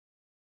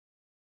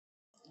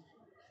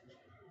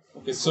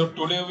Okay, so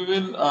today we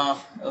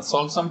will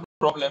solve some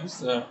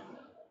problems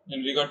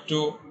in regard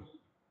to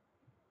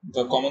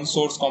the common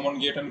source, common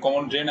gate, and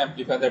common drain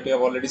amplifier that we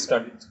have already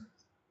studied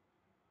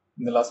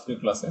in the last few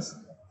classes.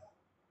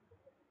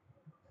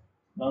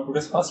 Now,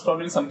 today's first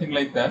problem is something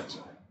like that.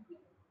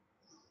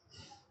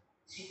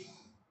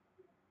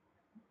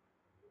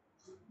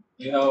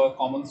 We have a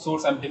common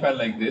source amplifier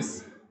like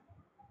this.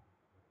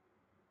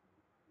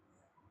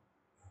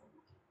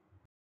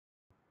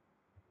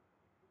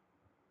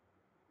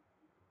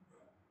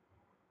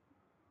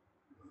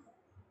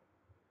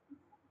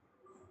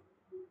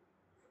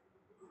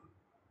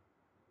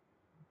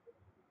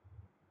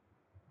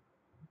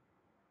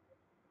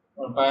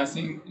 For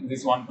biasing,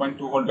 this 1.2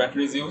 volt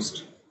battery is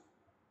used.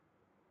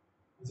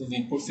 This is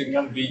input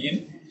signal V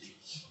in.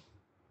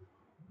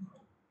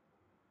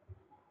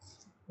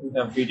 We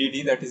have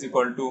VDD that is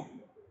equal to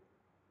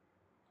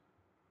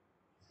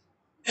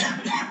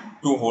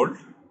 2 volt.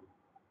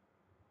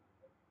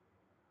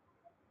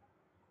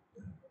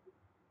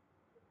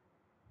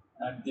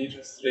 And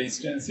this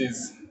resistance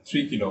is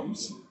 3 kilo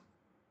ohms.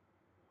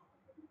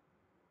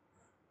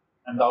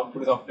 And the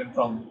output is obtained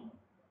from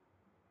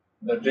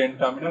the drain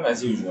terminal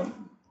as usual.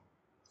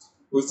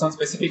 With some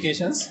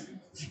specifications,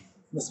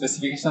 the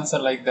specifications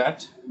are like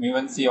that: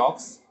 mu1 C aux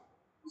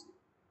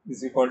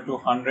is equal to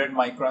 100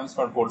 microamps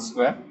per volt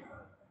square.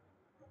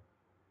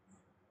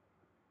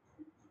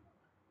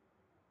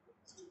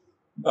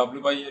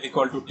 W by L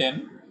equal to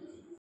 10.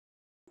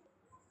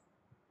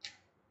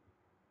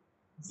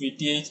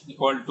 VTH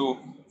equal to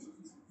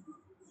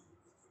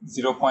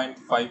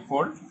 0.5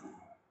 volt.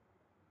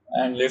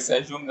 And let's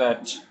assume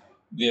that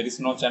there is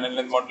no channel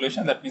length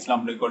modulation, that means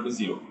lambda equal to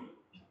 0.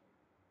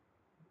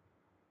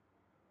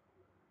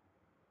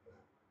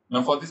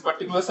 Now for this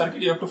particular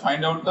circuit, you have to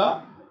find out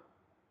the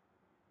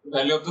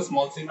value of the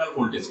small signal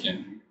voltage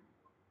gain.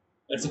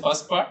 That's the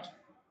first part.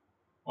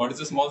 What is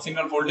the small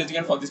signal voltage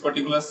gain for this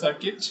particular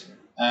circuit?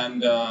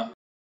 And RD,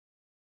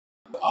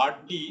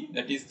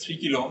 that is 3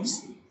 kilo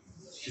ohms.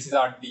 This is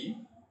RD.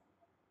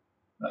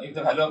 Now if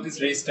the value of this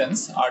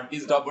resistance RD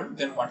is doubled,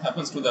 then what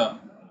happens to the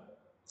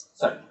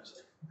circuit?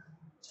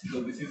 So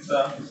this is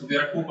so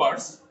there are two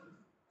parts.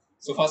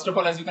 So first of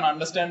all, as you can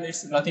understand,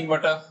 it's nothing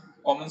but a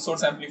common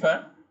source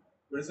amplifier,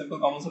 very simple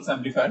common source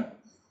amplifier.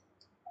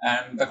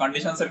 And the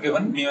conditions are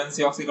given: mu1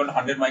 C aux equal to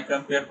 100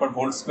 microampere per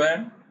volt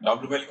square,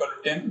 W equal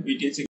to 10,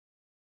 VTH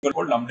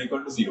equal to lambda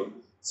equal to 0.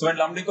 So when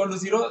lambda equal to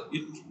 0,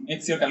 it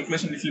makes your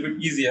calculation a little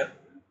bit easier.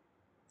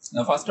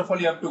 Now first of all,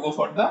 you have to go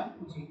for the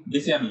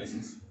DC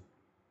analysis,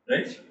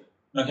 right?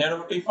 Now here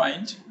what we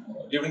find,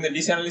 during the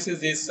DC analysis,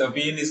 this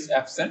Vin is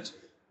absent.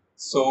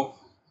 So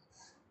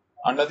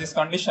under this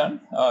condition,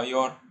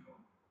 your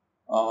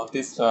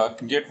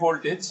gate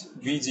voltage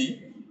Vg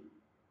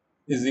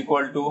is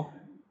equal to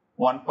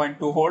 1.2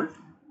 volt.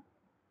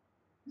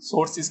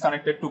 Source is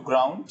connected to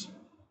ground,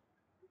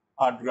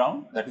 hard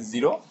ground, that is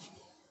 0.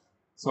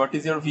 So what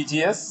is your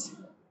VGS?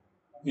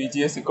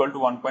 VGS equal to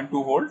 1.2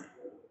 volt.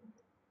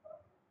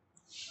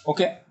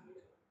 Okay.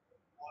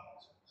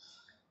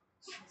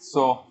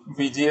 So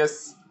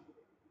VGS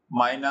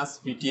minus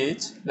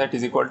VTH, that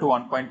is equal to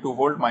 1.2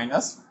 volt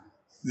minus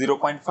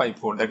 0.5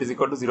 volt, that is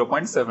equal to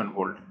 0.7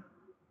 volt.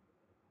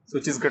 So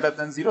which is greater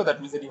than 0, that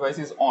means the device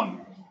is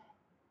on.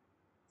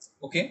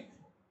 Okay,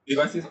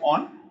 device is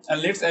on,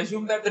 and let's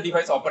assume that the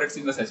device operates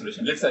in the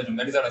saturation. Let's assume,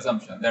 that is our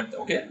assumption, that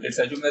okay, let's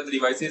assume that the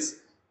device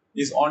is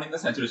on in the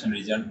saturation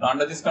region. Now,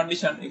 under this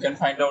condition, you can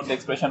find out the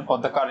expression for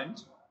the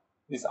current,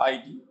 this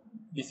ID,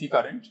 DC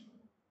current.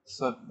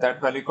 So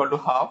that value equal to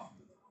half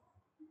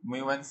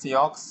mu1 C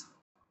aux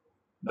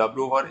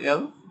W over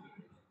L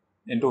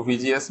into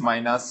VGS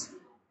minus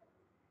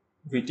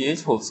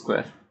VTH whole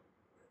square.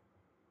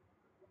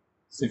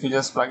 So if you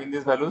just plug in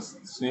these values,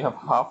 so you have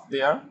half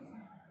there.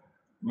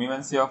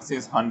 mu1 C aux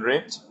is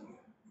 100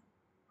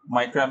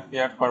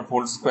 microampere per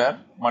volt square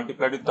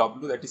multiplied with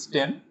W, that is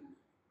 10.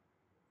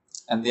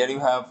 And there you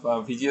have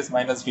VGS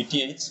minus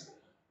VTH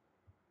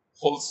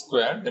whole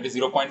square, that is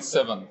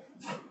 0.7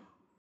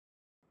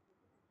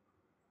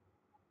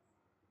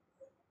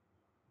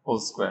 whole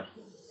square.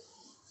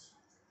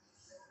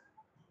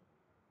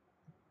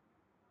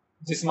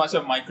 This much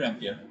of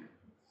microampere.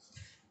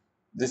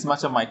 This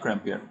much of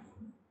microampere.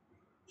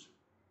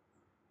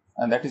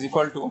 And that is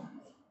equal to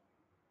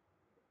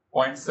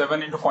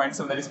 0.7 into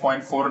 0.7, that is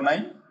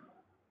 0.49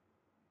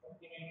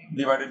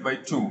 divided by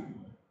 2,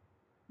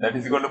 that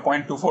is equal to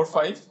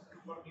 0.245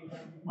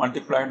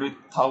 multiplied with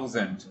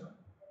 1000,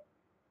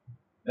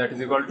 that is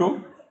equal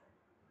to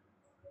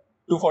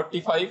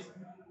 245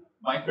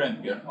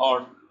 microampere,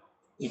 or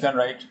you can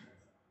write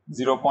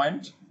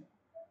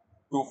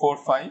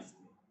 0.245.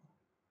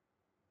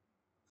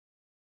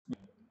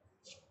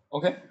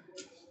 Okay,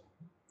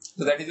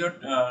 so that is your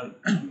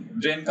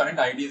drain current.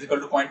 ID is equal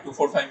to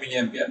 0.245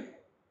 milliampere.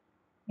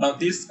 Now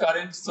this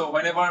current, so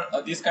whenever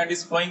this current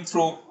is flowing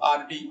through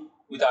RD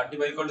with RD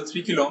by equal to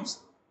 3 kilo ohms,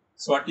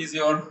 so what is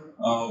your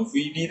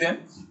VD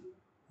then?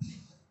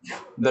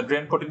 The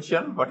drain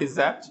potential, what is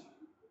that?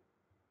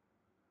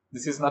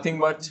 This is nothing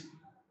but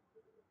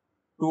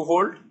 2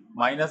 volt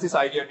minus is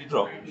IDRT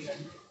drop.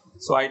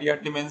 So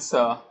IDRT means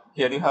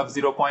here you have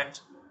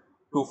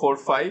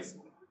 0.245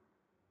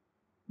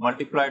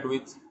 multiplied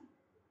with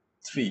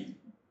 3.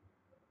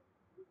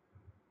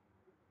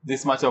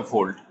 This much of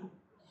volt.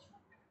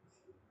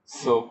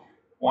 So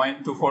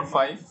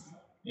 0.245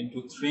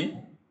 into 3,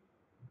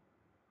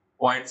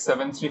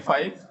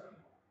 0.735.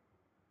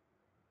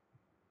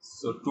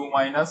 So 2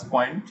 minus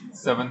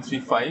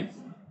 0.735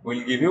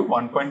 will give you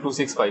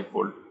 1.265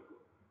 volt.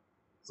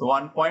 So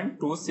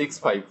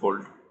 1.265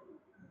 volt.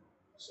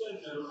 So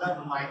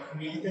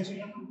milli,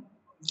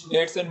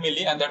 It's in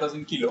milli and that was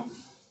in kilo.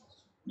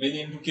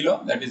 Milli into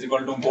kilo, that is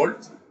equal to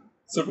volt.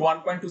 So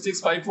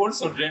 1.265 volt.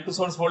 So drain to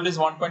source voltage is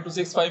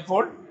 1.265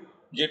 volt.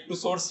 Gate to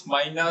source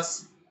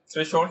minus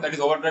threshold, that is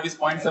overdrive, is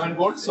 0.7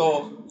 volt.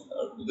 So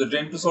the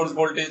drain to source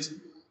voltage,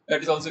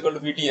 that is also equal to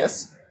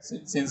VTS,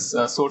 since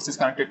source is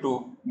connected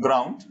to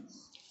ground.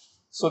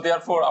 So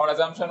therefore our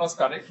assumption was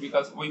correct,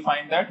 because we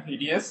find that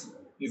VDS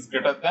is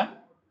greater than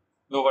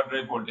the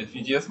overdrive voltage,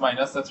 VGS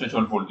minus the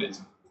threshold voltage.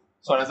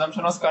 So our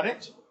assumption was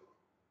correct.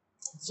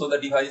 So the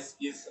device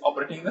is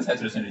operating in the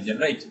saturation region,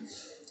 right?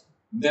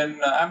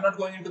 Then I am not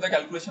going into the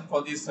calculation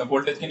for this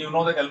voltage. Can you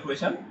know the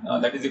calculation?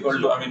 That is equal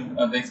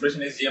to, the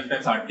expression is GM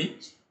times RT.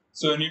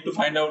 So you need to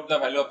find out the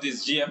value of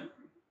this GM.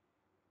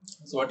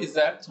 So what is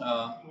that?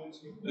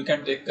 You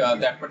can take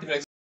that particular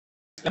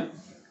expression.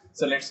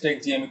 So let's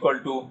take GM equal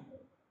to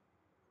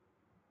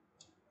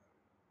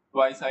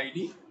twice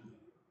ID,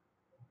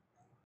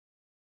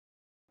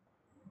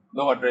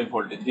 the overdrive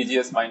voltage,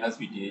 VGS minus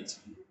VTH.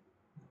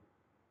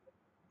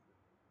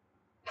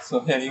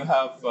 So here you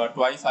have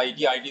twice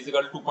ID. ID is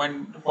equal to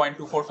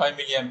 2.245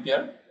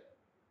 milliampere.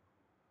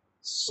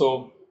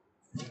 So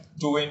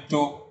 2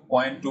 into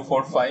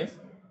 0.245,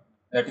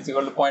 that is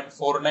equal to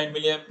 0.49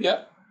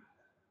 milliampere,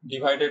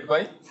 divided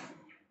by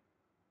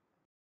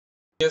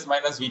VGS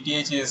minus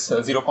VTH is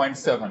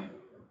 0.7,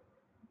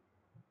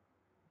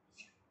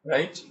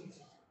 right?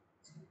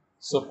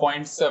 So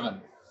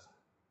 0.7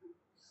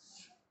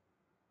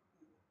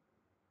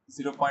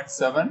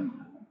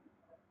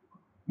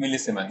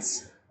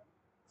 millisiemens.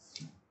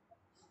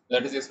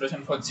 That is the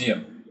expression for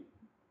GM,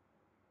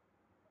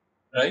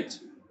 right?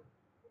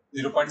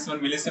 0.7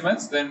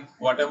 millisiemens. Then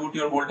what about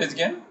your voltage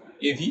gain?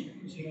 AV,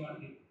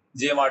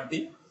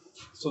 GMRT.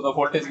 So the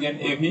voltage gain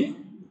AV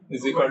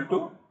is equal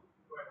to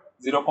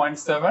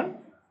 0.7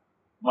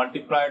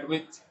 multiplied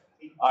with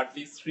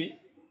RT3,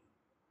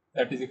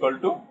 that is equal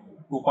to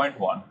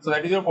 2.1. So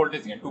that is your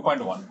voltage gain,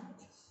 2.1.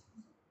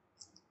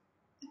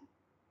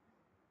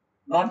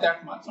 Not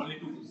that much, only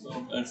 2.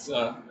 So it's,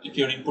 if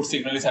your input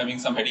signal is having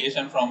some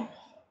variation from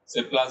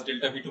say plus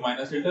delta V to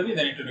minus delta V,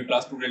 then it will be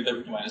plus 2 delta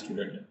V to minus 2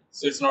 delta V.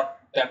 So it's not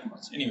that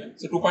much. Anyway,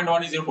 so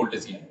 2.1 is your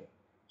voltage gain.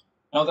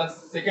 Now the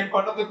second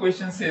part of the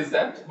question says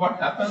that what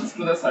happens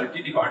to the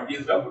circuit if RT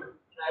is doubled?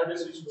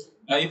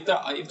 If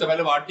the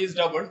value of RT is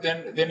doubled,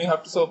 then you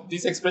have to, so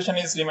this expression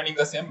is remaining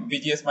the same,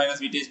 VGS minus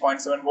VTH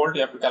 0.7 volt.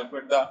 You have to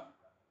calculate the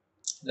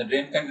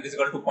drain current is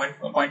equal to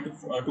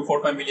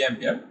 0.245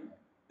 milliampere.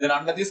 Then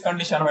under this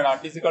condition, when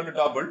RT is equal to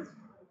doubled,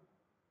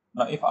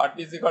 now if RT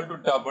is equal to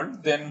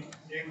doubled, then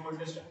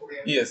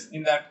yes,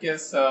 in that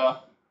case,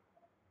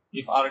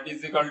 if RT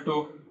is equal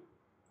to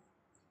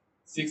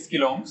 6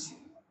 kilo ohms,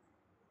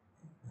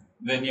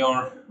 then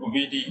your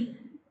VD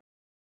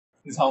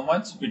is how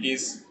much? VD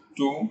is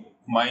 2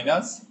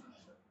 minus,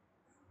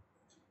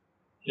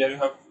 here you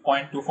have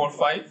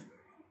 0.245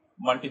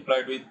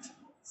 multiplied with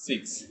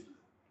 6.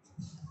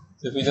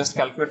 So if we just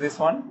calculate this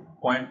one,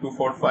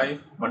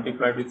 0.245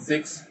 multiplied with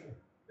 6,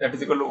 that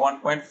is equal to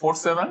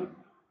 1.47.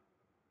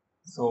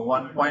 So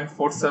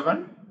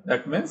 1.47,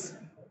 that means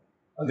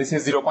this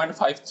is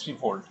 0.53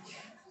 volt.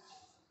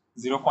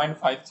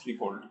 0.53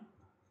 volt.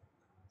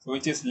 So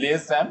which is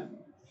less than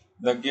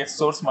the gate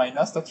source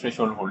minus the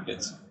threshold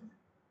voltage.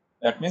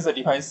 That means the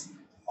device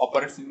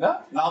operates in the,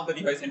 now the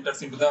device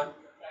enters into the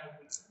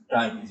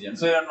trial region.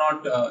 So you are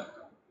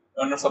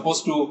not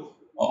supposed to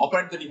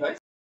operate the device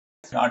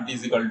RT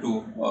is equal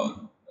to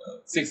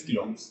 6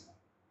 kilo ohms,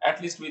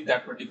 at least with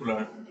that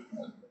particular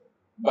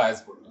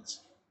bias voltage.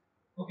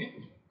 Okay.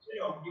 So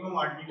optimum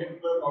RT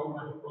temper out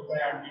होता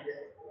है RT के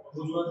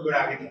दूसरों को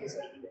आगे दिखे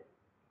circuit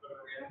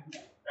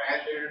trial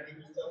RT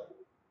की तो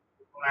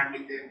RT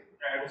के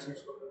ट्रायल स्विच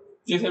को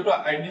You have to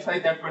identify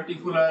that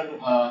particular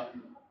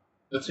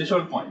the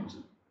threshold point,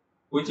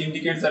 which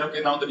indicates that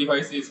okay, now the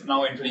device is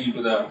now entering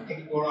into the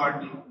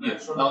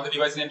yes, now the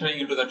device is entering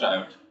into the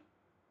triode.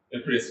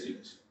 You press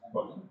it.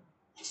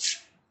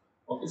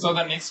 Okay, so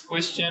the next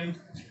question,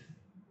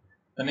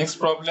 the next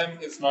problem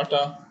is not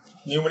a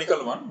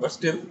numerical one, but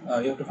still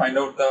you have to find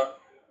out the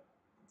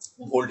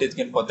voltage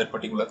gain for that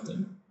particular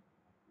thing.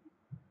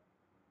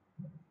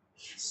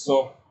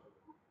 So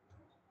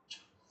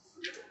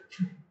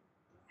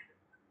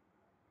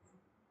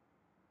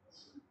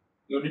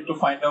you need to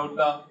find out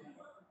the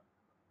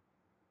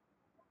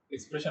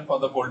expression for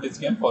the voltage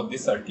gain for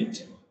this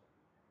circuit.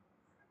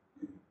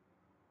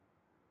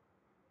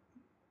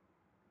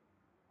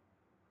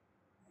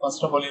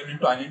 First of all, you need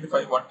to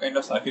identify what kind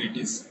of circuit it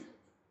is.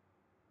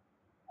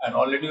 and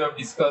already we have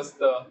discussed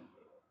the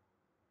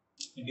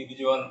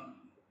individual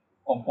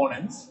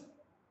components.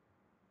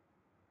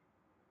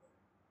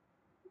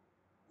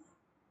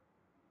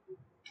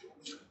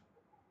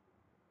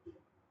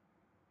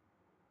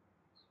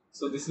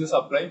 So this is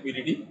supply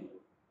VDD.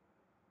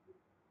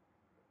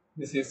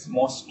 This is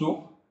MOS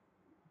 2.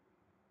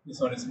 This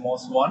one is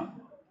MOS 1.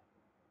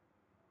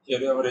 Here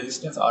you have a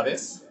resistance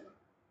RS.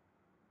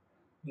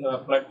 You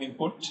have applied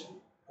input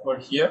over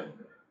here,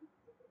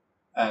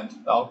 and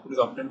the output is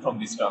obtained from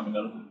this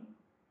terminal.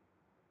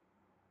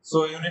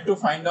 So you need to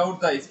find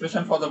out the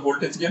expression for the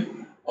voltage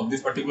gain of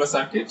this particular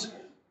circuit,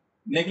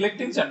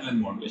 neglecting channel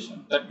length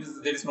modulation. That means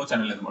there is no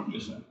channel length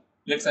modulation.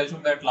 Let's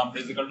assume that lambda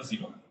is equal to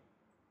 0.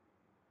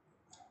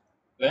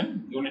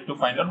 Then you need to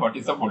find out what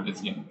is the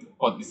voltage gain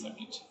for this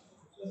circuit.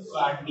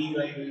 RD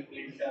by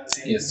delta.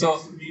 Yes. So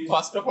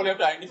first of all, you have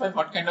to identify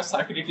what kind of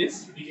circuit it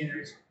is.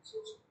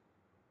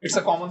 It's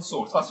a common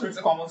source. First of all, it's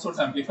a common source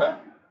amplifier.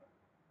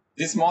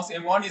 This MOS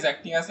M1 is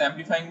acting as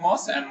amplifying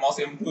MOS, and MOS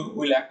M2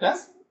 will act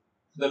as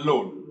the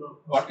load.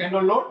 What kind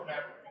of load?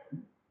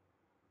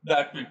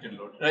 Direct connected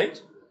load, right?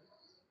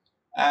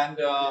 And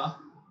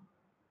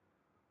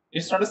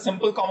it's not a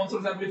simple common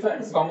source amplifier.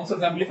 It's a common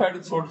source amplifier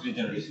with source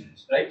regeneration,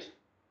 right?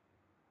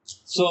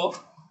 So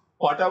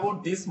what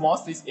about this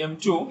MOS, this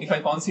M2, if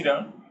I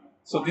consider?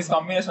 So this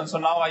combination, so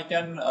now I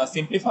can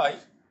simplify.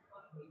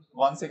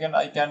 Once again,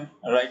 I can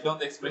write down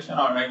the expression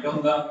or write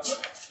down the,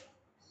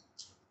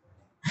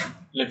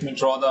 let me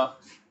draw the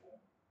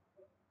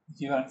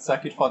equivalent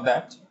circuit for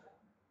that.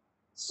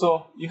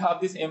 So you have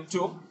this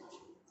M2.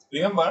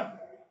 Remember,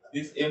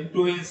 this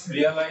M2 is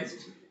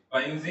realized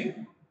by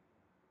using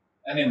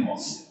an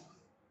NMOS,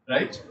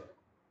 right?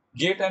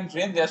 Gate and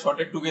drain, they are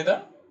shorted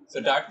together.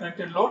 So direct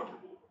connected load.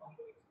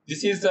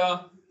 This is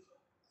the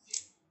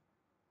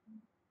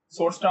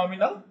source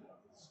terminal,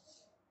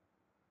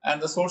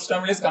 and the source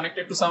terminal is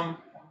connected to some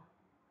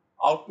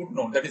output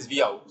node, that is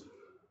Vout.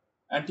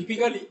 And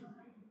typically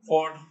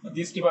for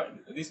this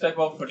type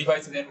of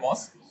devices in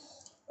MOS,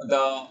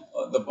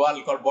 the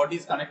bulk or body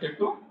is connected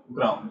to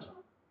ground,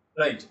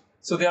 right?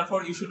 So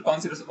therefore you should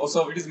consider,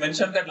 also it is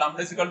mentioned that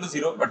lambda is equal to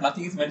 0, but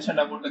nothing is mentioned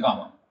about the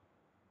gamma.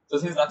 So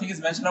since nothing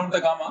is mentioned about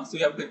the gamma, so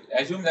you have to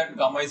assume that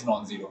gamma is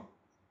non-zero.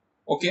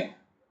 Okay,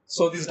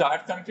 so this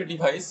direct connected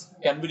device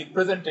can be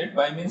represented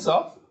by means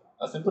of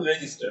a simple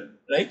resistor,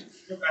 right?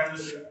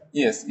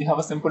 Yes, you have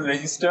a simple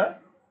resistor,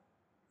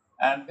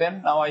 and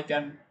then now I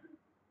can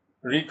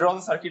redraw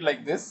the circuit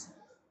like this.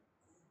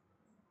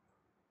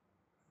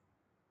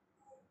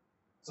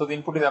 So the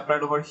input is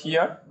applied over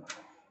here.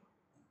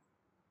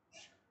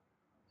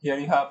 Here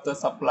you have the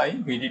supply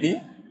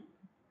VDD.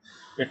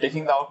 We are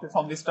taking the output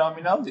from this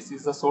terminal. This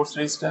is the source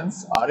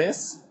resistance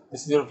RS.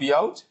 This is your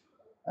Vout.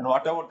 And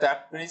what about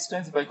that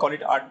resistance? If I call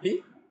it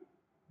RD,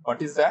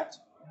 what is that?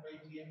 1 by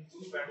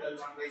GM2 parallel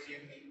 1 by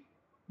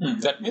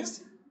GM. That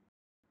means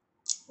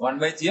 1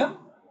 by GM,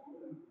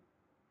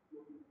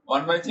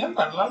 1 by GM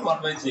parallel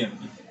 1 by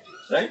GMP,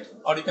 right?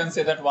 Or you can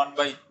say that 1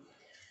 by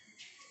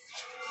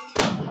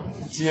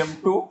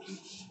GM2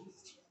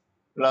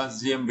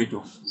 plus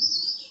GMB2,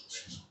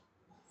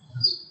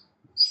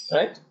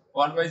 right?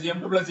 1 by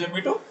GM2 plus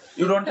GMB2.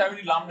 You don't have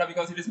any lambda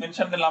because it is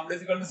mentioned that lambda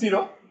is equal to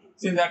 0.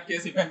 So in that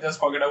case, you can just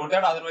forget about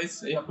that.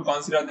 Otherwise, you have to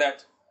consider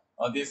that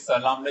this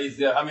lambda is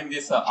there. I mean,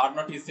 this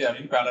R0 is there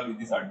in parallel with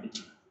this RD.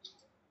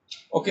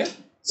 Okay.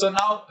 So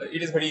now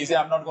it is very easy.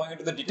 I'm not going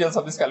into the details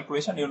of this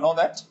calculation. You know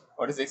that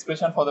what is the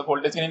expression for the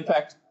voltage gain. In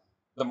fact,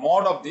 the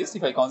mod of this,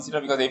 if I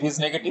consider, because AV is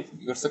negative,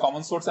 it's a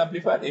common source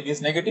amplifier, AV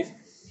is negative.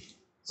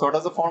 So what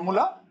is the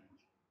formula?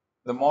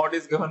 The mod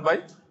is given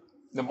by,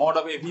 the mod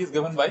of AV is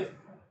given by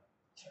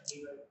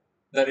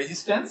the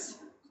resistance.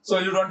 So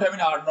you don't have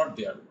any R0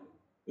 there.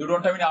 You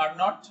don't have any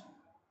R0,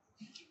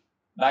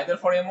 neither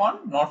for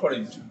M1 nor for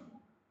M2,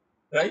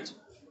 right?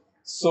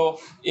 So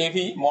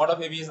AV, mod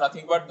of AV is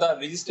nothing but the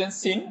resistance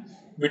seen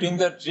between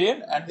the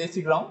drain and the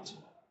AC ground.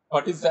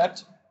 What is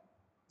that?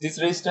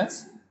 This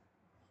resistance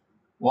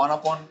 1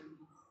 upon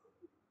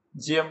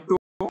GM2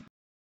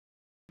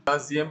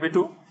 plus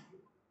GMB2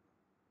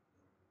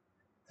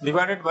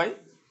 divided by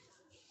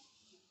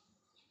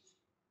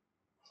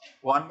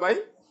 1 by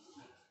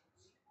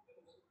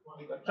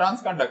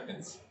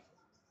transconductance.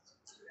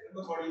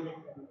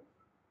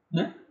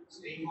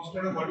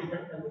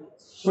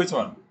 Which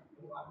one?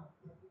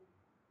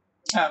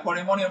 For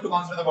M1 you have to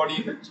consider the body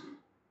effect.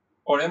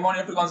 For M1 you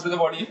have to consider the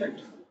body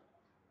effect,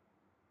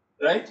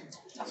 right?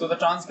 So the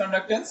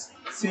transconductance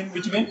seen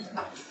between,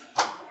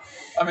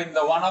 I mean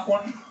the 1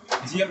 upon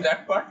GM,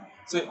 that part.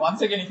 So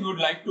once again, if you would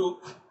like to,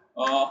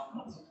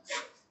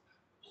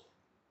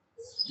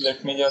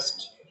 let me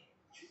just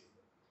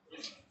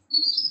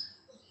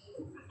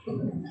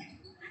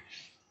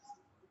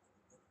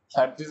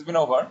had this been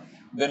over,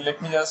 then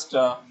let me just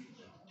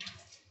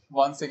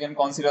once again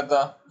consider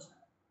the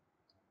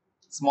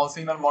small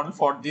signal model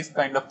for this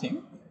kind of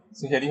thing.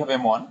 So here you have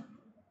M1.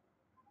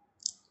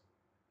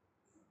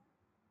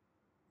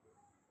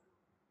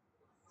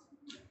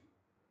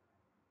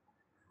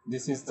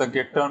 This is the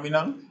gate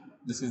terminal.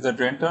 This is the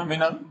drain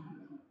terminal.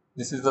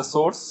 This is the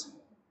source.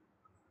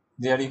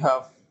 There you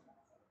have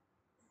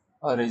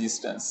a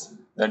resistance,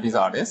 that is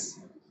Rs.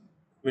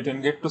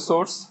 Between gate to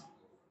source,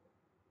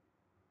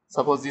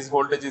 suppose this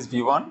voltage is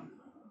V1,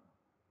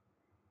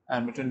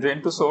 and between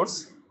drain to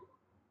source,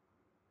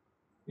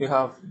 you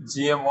have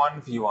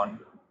GM1 V1.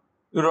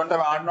 You don't have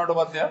R0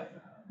 over there,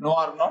 no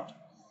R0.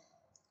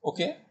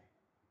 Okay,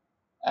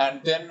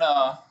 and then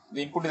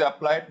the input is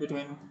applied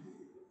between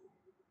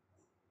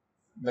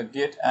the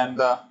gate and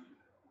the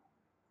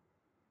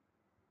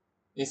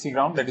AC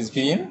ground, that is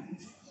Vin,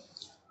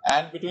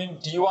 and between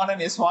D1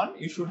 and S1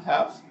 you should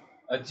have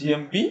a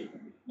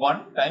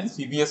GMB1 times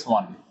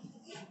VBS1.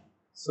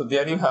 So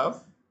there you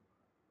have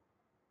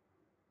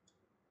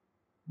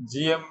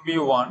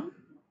GMB1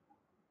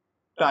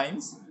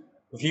 times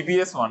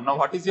VBS1. Now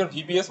what is your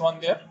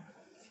VBS1 there?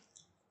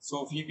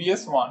 So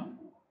VBS1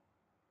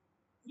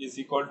 is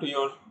equal to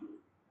your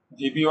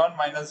VB1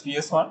 minus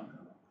VS1,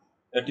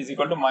 that is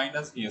equal to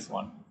minus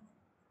VS1,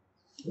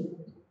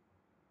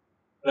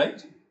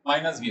 right?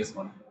 Minus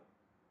VS1.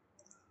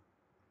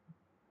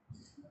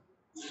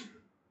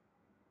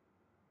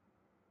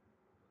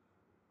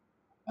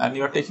 And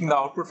you are taking the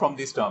output from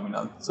this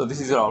terminal. So this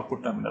is your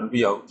output terminal,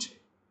 V out.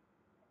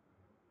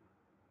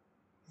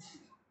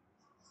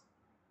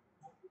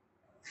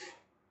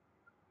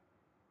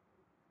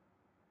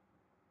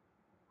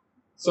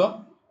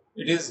 So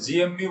it is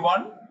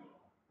GMB1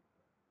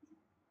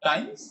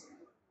 times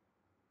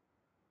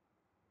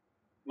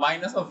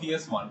minus of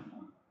VS1,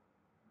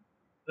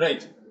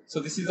 right? So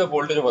this is the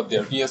voltage over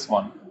there,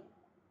 VS1.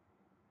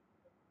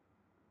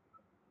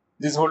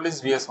 This voltage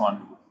is VS1,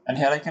 and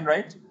here I can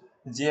write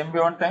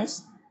GMB1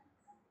 times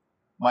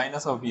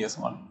minus of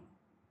VS1.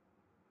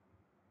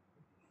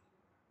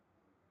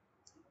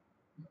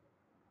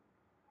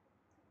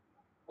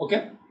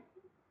 Okay.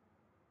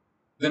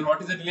 Then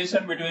what is the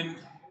relation between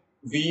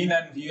Vin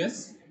and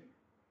Vs?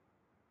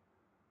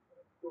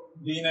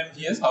 Vin and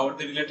Vs, how are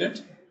they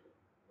related?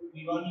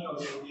 V1 or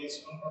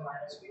VS1 for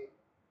minus V.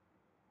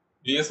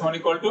 Vs1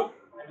 equal to?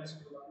 Minus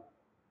V1.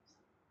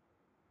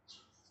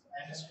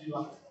 Minus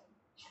V1.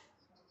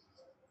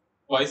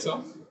 Why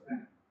so?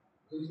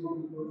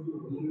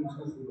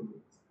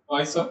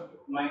 Why so?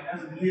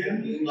 Minus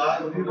V1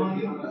 plus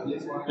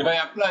V1. If I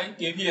apply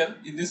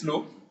KVL in this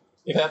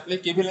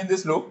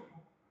loop,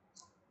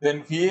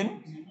 then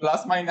Vin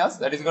plus minus,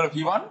 that is equal to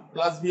V1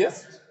 plus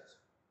Vs,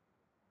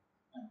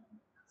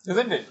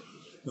 isn't it?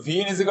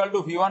 Vin is equal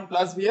to V1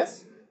 plus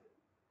Vs.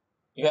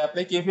 If I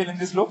apply KVL in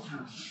this loop,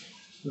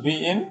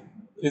 Vin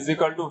is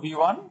equal to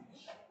V1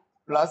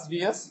 plus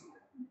Vs.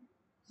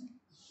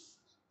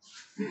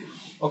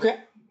 Okay.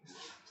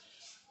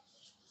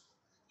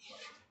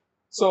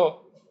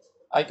 So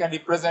I can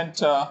represent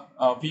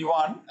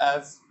V1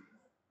 as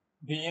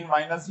Vin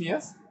minus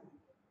Vs.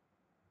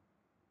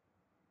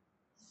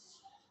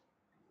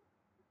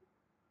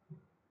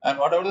 And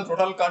what about the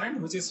total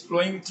current which is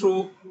flowing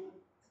through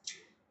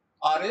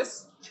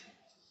Rs?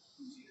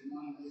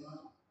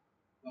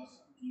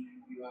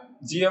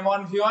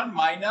 GM1 V1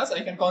 minus,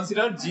 I can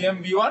consider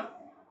GMV1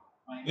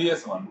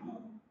 VS1,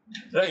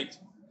 right?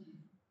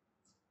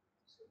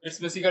 It's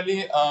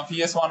basically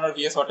VS1 or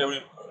VS, whatever.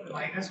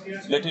 Minus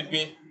VS. Let it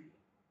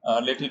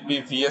be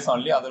VS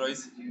only.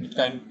 Otherwise,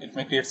 it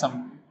may create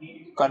some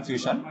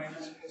confusion.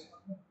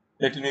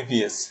 Let it be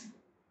VS.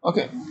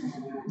 Okay.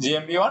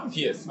 GMV1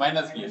 VS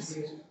minus VS.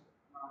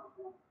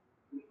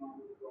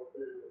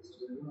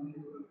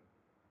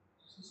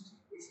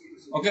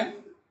 Okay.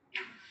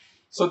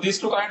 So these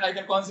two current I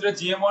can consider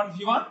GM1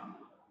 V1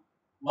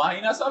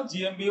 minus of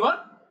GMV1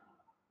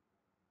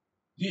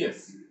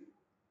 VS.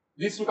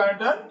 These two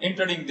current are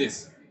entering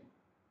this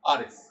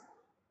RS.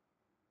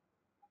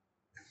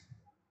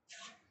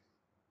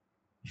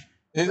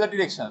 This is the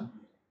direction.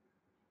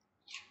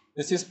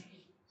 This is,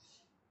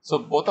 so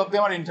both of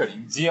them are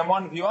entering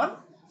GM1 V1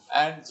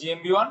 and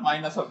GMV1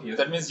 minus of VS.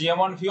 That means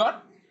GM1 V1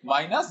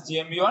 minus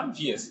GMV1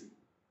 VS.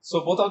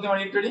 So both of them are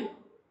entering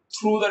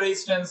through the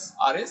resistance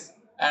RS,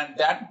 and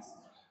that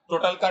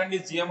total current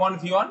is GM1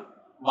 V1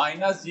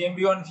 minus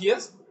GMV1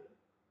 VS.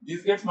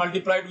 This gets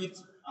multiplied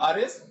with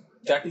RS,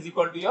 that is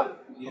equal to your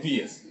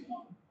VS.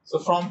 So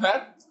from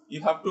here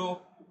you have to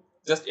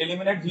just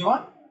eliminate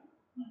V1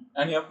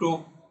 and you have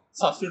to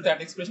substitute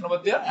that expression over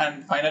there,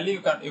 and finally you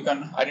can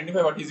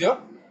identify what is your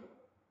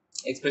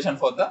expression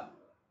for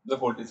the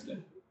voltage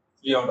gain.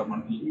 V out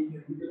upon V.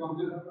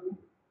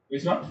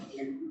 Which one?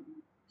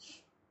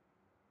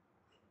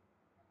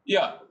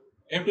 Yeah,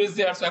 M2 is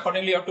there, so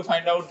accordingly you have to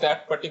find out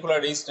that particular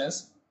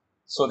resistance.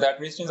 So that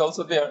resistance is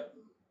also there.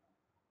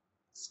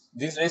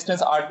 This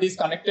resistance RT is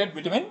connected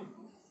between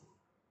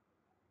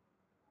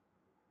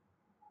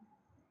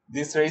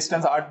this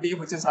resistance RT,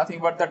 which is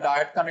nothing but the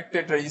diode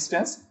connected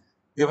resistance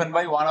given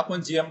by 1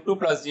 upon GM2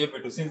 plus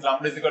GMV2, since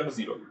lambda is equal to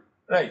 0,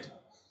 right?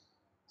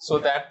 So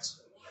that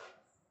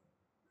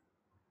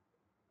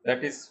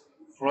is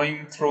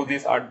flowing through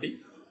this RT.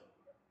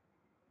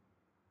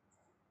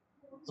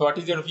 So what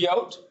is your V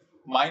out?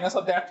 Minus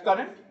of that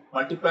current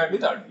multiplied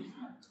with RT.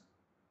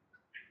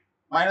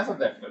 Minus of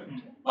that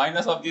current.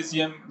 Minus of this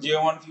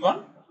GM1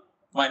 V1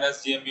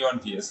 minus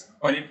GMV1 PS.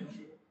 When it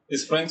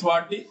is flowing through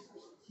RT,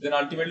 then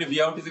ultimately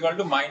V out is equal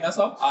to minus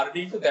of RD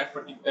into that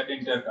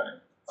entire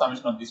current,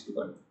 summation of these two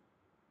currents.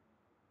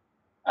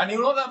 And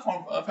you know the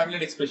familiar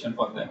expression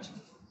for that.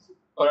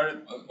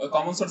 For a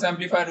common source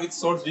amplifier with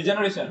source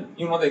degeneration,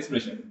 you know the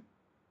expression.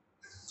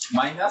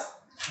 Minus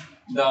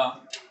the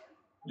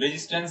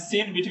resistance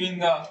seen between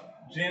the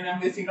drain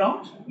and the AC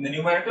ground in the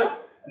numerator,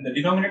 and the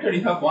denominator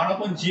you have 1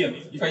 upon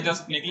GM. If I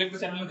just neglect the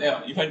channel,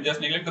 if I just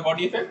neglect the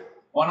body effect,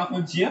 1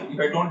 upon GM. If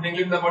I don't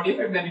neglect the body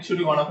effect, then it should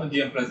be 1 upon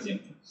GM plus GM.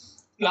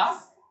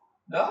 Plus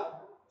the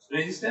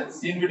resistance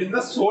seen between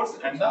the source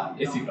and the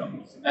AC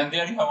ground. And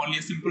there you have only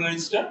a simple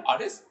resistor,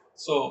 RS.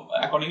 So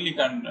accordingly you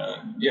can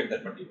get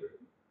that particular.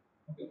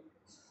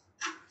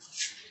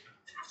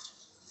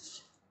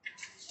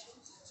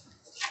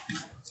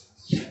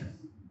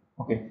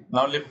 Okay,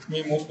 now let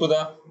me move to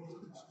the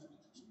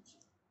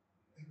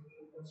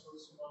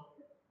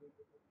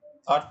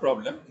third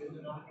problem.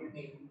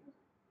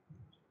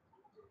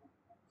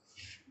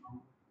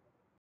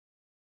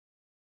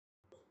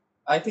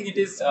 I think it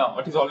is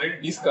what is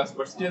already discussed,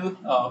 but still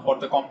for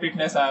the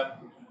completeness I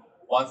am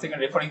once again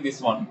referring this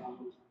one.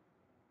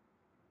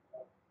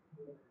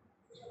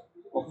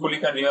 Hopefully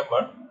you can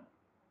remember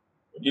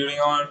during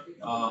our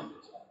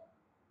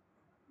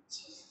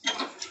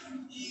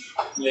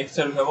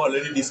lecture we have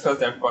already discussed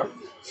that part.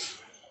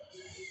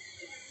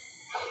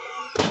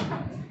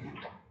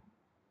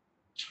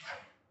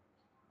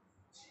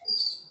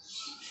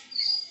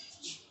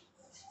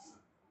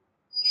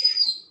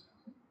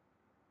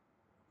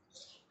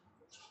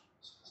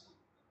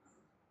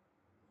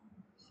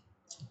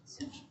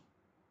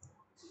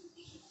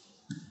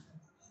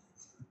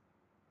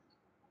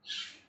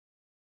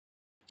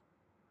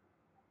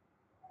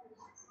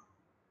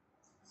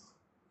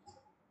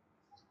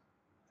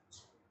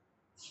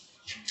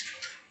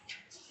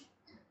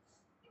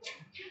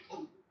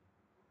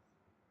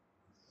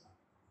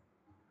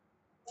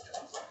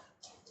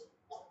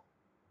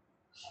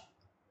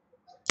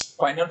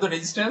 Find out the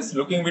resistance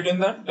looking between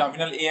the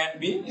terminal A and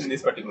B in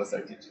this particular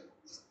circuit.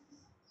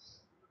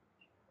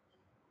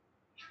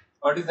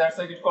 What is that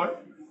circuit called?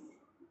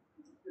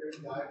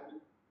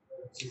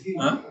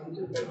 Huh?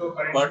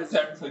 What is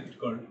that circuit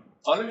called?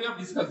 Already we have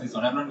discussed this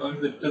one. I am not going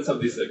to the details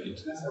of this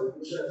circuit.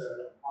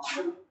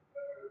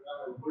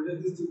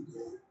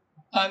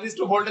 These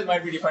two voltages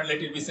might be defined.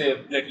 Let it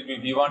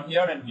be V1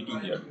 here and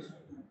V2 here.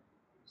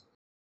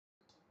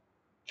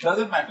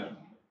 Doesn't matter.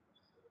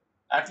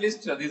 At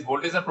least these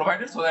voltages are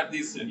provided so that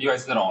these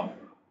devices are on.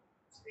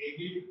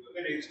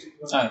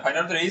 Find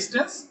out the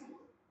resistance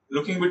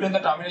looking between the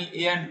terminal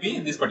A and B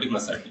in this particular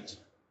circuit.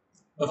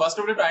 So first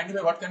of all, to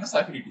identify what kind of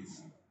circuit it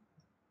is.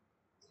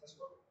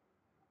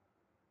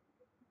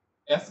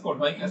 S code.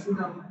 Why S code?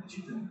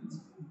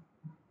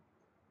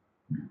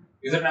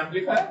 Is it an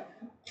amplifier?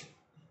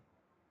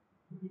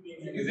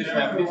 Is it an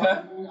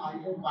amplifier?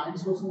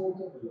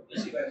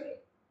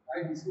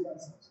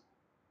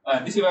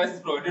 DC bias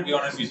is provided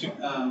V1 and V2.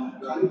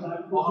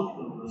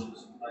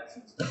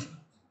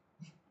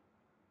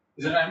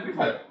 Is it an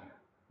amplifier?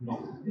 No.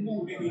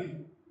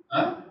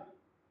 Huh?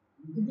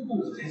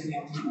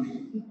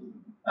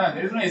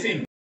 There is no AC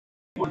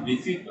input.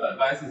 DC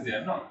bias is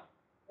there, no.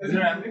 Is it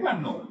an amplifier?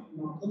 No.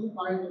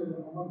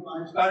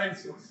 Current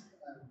source.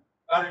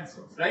 Current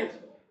source, right?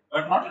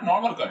 But not a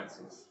normal current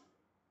source.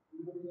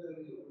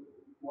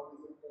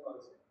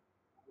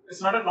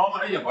 It's not a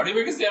normal. Yeah, body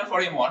weight is there for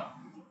M1.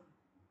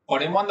 For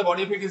M1 the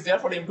body effect is there,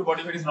 for M2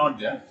 body effect is not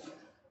there.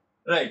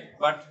 Right,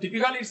 but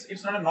typically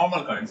it's not a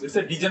normal current source,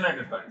 it's a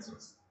degenerated current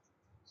source.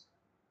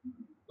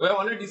 We have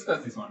already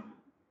discussed this one.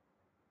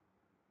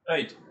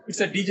 Right, it's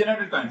a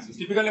degenerated current source.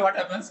 Typically what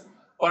happens,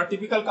 for a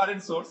typical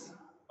current source,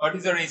 what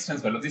is the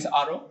resistance value? This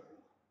RO.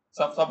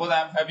 Suppose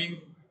I am having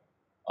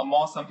a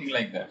MOS something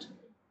like that.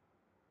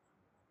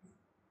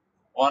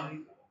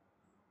 One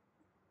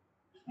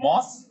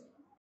MOS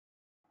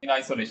in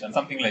isolation,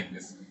 something like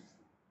this.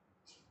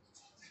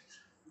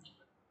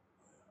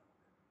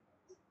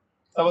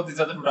 Suppose these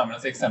are the two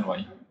terminals X and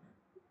Y.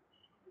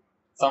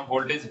 Some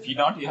voltage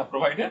V0 you have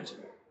provided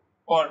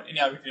or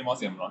any arbitrary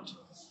MOS M0.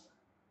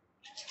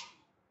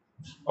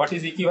 What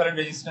is equivalent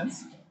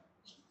resistance?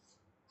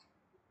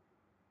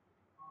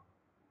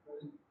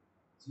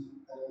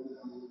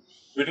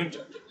 Between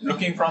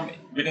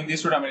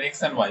these two terminals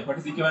X and Y, what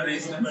is equivalent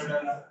resistance?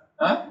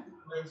 Huh?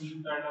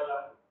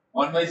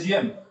 1 by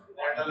GM.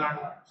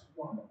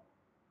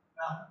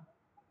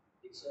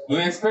 Do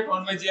you expect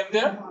 1 by GM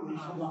there?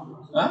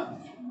 Huh?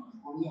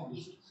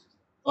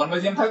 1 by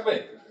GM থাকবে?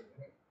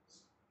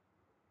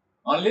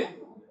 Only?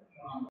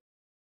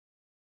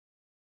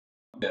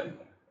 There.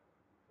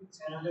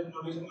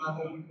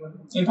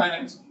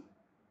 Infinite.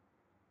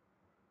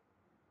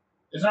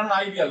 It's not an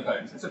ideal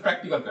current, it's a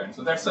practical current.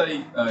 So that's why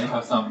you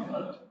have some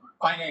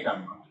finite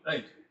amount,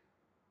 right?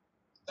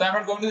 So I'm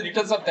not going to the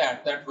details of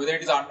that whether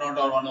it is R0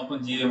 or 1 upon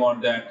GM or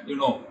that,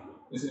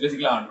 this is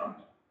basically R0.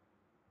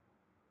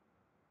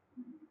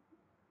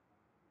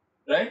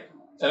 Right?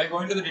 Shall I go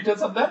into the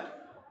details of that?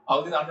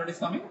 How this R0 is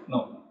coming? No.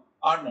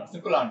 R0,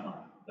 simple R0,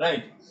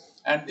 right?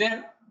 And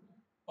then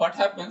what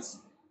happens?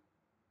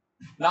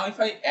 Now if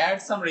I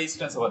add some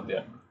resistance over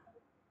there,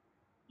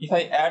 if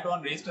I add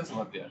one resistance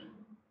over there,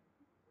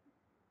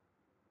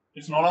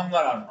 it's no longer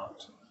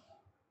R0.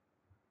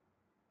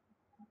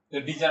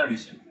 The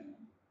degeneration.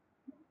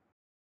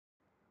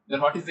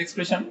 Then what is the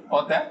expression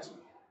for that?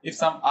 If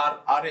some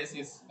RS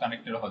is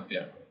connected over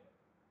there,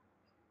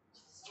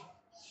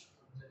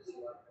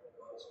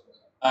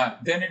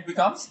 then it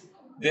becomes,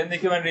 then the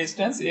equivalent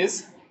resistance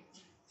is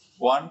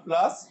 1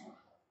 plus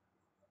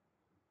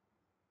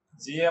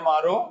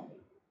GMRO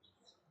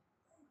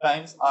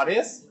times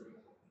RS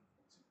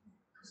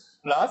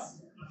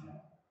plus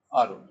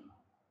RO.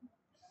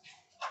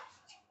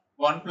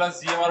 1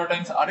 plus GMRO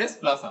times RS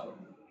plus RO.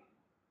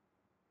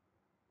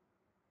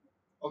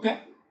 Okay?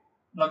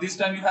 Now this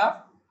time you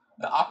have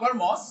the upper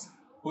MOS,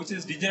 which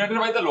is degenerated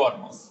by the lower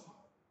MOS.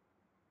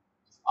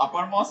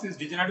 Upper MOS is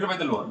degenerated by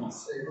the lower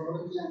MOS.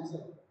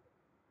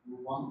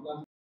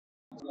 1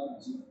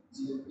 plus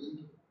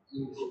GMP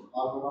into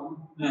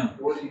R1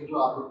 or into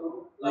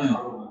R2 plus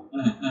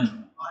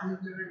R1.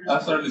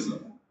 Absolutely so.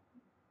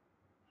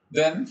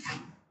 Then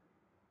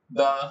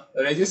the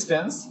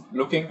resistance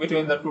looking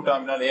between the two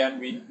terminal A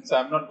and B. So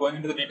I'm not going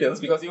into the details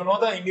because you know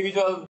the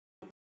individual.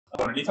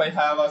 If I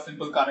have a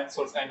simple current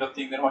source kind of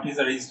thing, then what is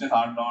the resistance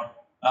R0?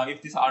 Now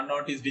if this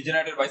R0 is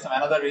degenerated by some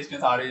another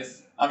resistance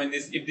RS, I mean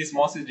if this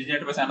MOS is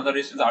degenerated by some another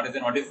resistance RS,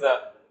 then what is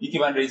the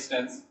equivalent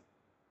resistance?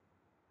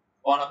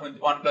 1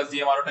 plus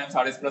GMRO times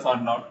RS plus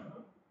R0.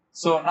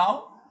 So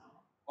now,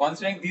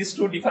 considering these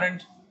two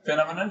different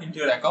phenomena into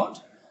your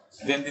account,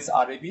 then this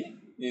RAB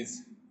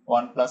is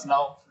 1 plus.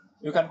 Now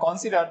you can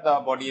consider the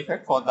body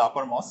effect for the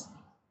upper MOS.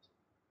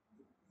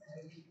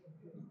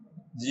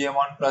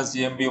 GM1 plus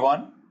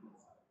GMB1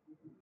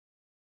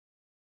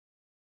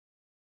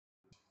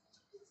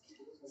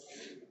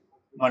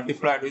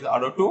 multiplied with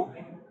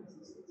RO2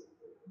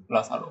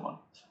 plus RO1.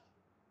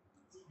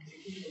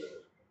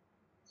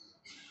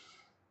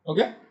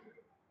 Okay?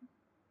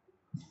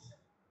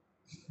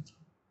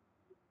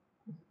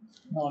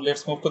 Now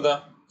let's move to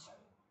the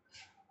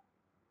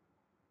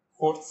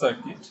fourth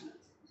circuit.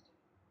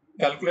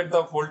 Calculate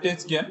the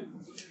voltage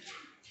gain.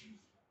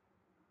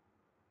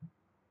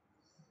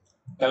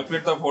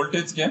 Calculate the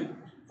voltage gain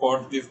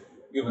for this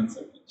given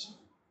circuit.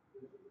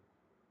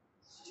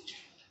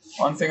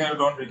 Once again, I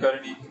don't require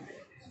any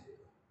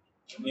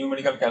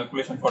numerical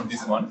calculation for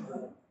this one.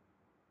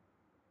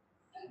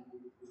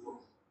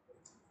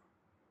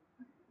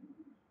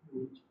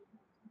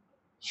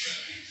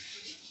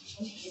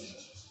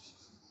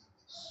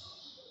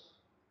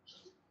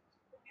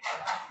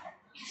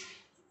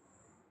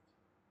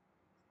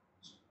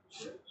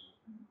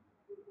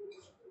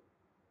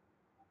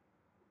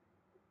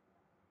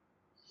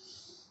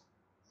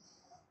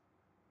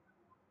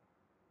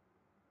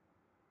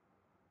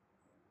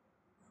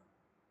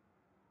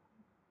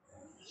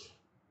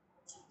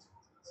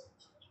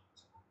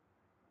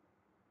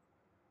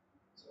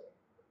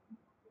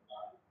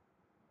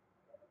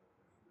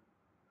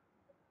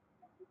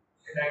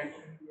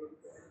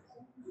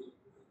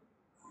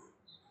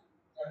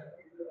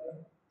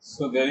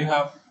 So there you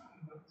have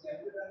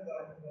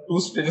two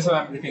stages of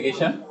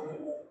amplification.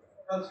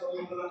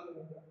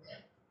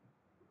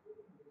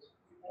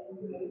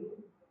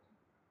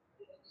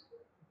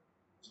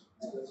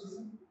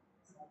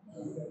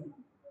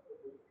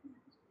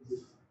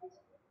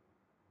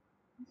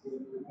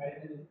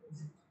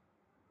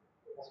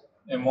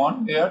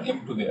 M1 there,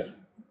 M2 there,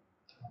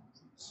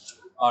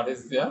 R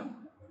is there,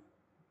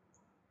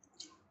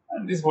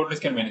 and this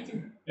voltage can be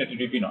anything. Let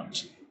it be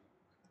not.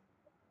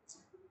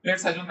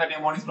 Let's assume that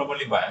M1 is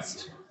properly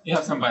biased. You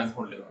have some bias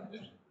voltage over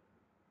there.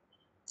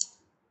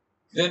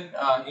 Then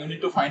you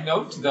need to find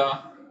out the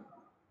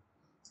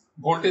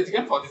voltage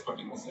gain for this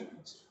particular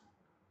circuit.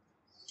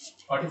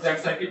 What is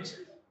that circuit?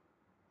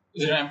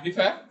 Is it an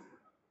amplifier?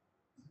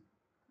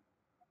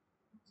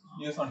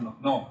 Yes or no?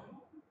 No.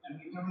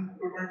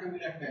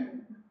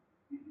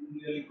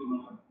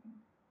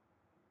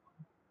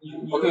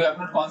 Okay, we have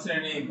not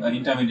considered any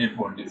intermediate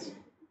voltage.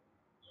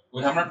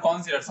 We have not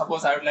considered.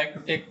 Suppose I would like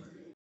to take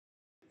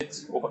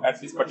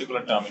at this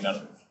particular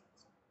terminal.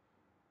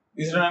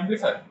 Is it an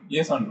amplifier?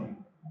 Yes or no?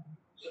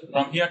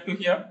 From here to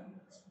here,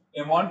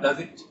 M1, does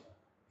it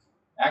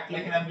act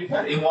like an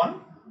amplifier? M1?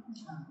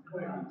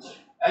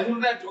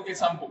 Assume that okay,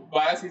 some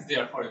bias is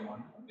there for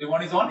M1.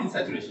 M1 is on in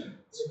saturation.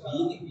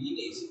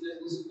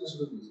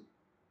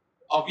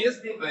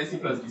 Obviously, AC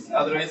plus DC,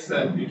 otherwise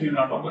it will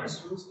not operate.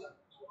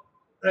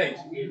 Right.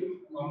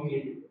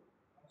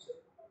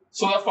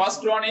 So the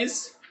first one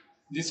is,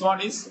 this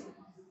one is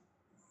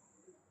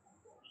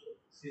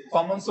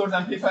common source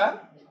amplifier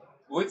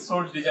with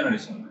source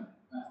degeneration.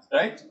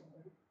 Right?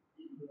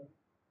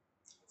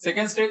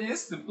 Second stage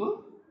is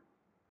simple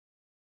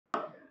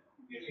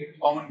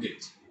common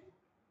gate.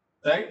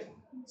 Right?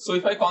 So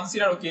if I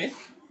consider, okay,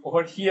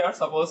 over here,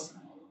 suppose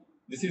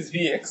this is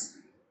Vx,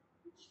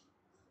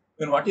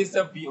 then what is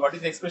the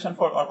expression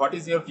for, or what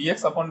is your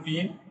Vx upon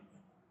Vin?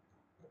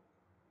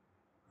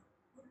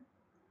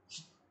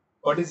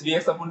 What is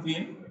Vx upon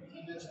Vin?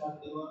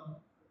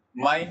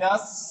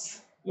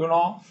 minus,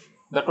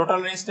 the total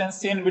resistance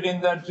seen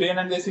between the drain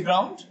and the AC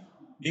ground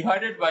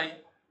divided by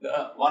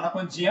the 1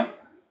 upon Gm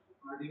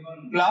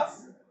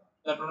plus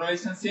the total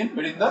resistance seen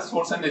between the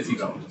source and AC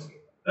ground.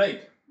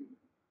 Right?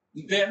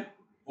 Then,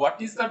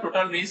 what is the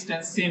total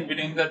resistance seen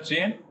between the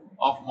drain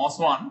of MOS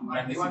 1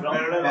 and AC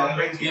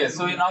ground? Yes,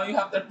 so now you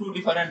have the two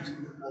different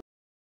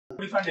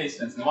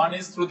resistances. One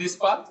is through this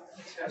path,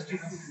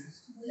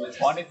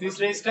 one is this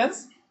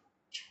resistance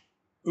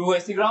to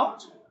AC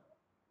ground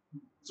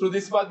through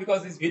this path,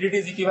 because this VDD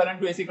is equivalent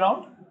to AC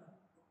ground.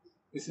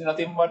 This is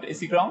nothing but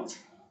AC ground.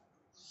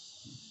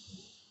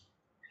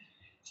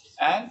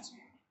 And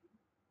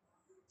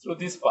through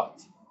this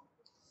path.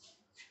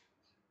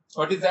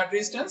 What is that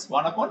resistance?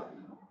 1 upon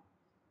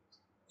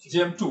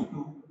GM2.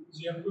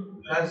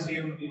 GM2 plus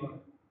GM1.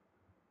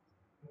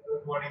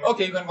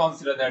 Okay, you can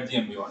consider that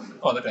GMB1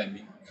 for the time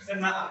being.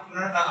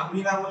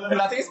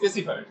 Nothing is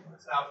specified.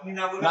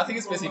 Nothing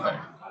is specified.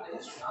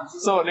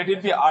 So let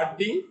it be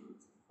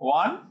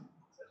RD1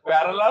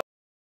 parallel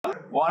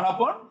 1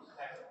 upon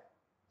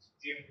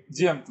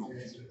GM2.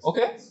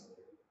 Okay?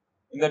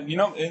 In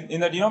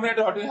the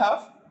denominator, what we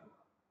have?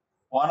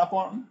 1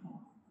 upon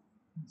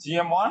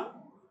GM1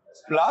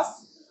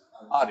 plus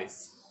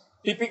RS.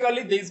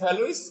 Typically, this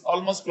value is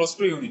almost close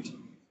to unity,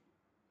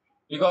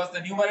 because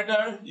the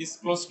numerator is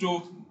close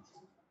to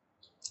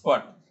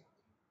what?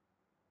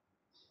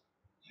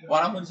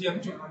 1 upon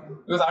GM2,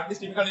 because RT is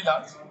typically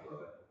large.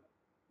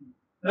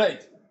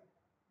 Right?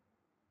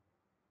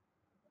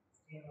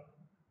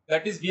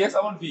 That is Vx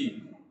upon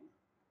V.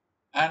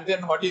 And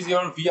then what is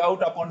your V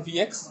out upon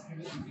Vx?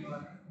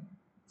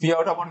 V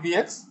out upon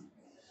Vx?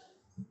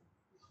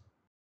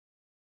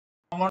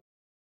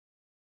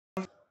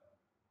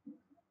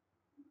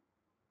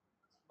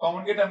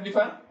 Common gate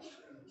amplifier?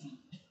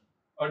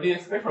 What do you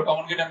expect for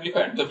common gate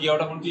amplifier? The V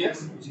out upon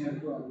Vx?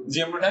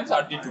 GM2 times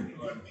RT2.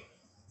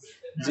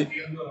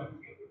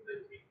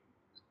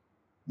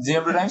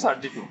 GM2 times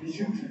RT2.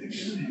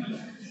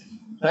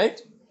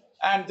 Right?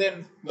 And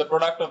then the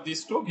product of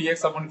these two,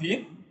 Vx upon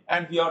V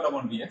and V out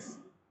upon Vx,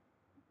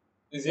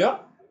 is your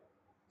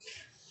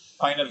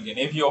final gain,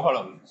 AV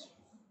overall.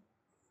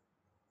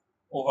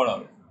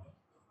 Overall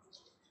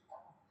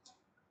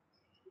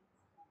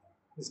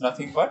is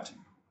nothing but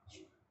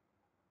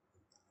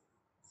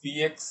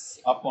Vx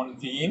upon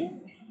V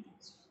in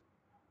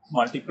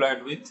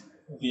multiplied with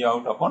V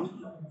out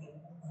upon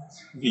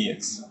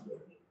Vx,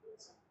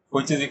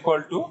 which is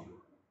equal to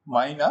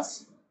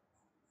minus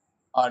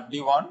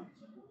RD1.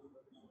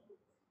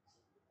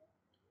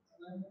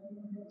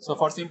 So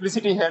for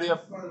simplicity here, you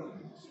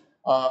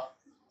have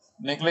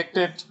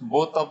neglected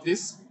both of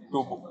these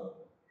two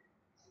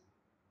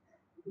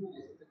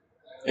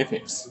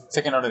effects,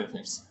 second order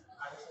effects,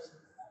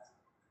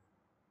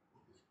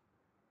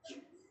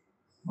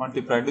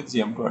 multiplied with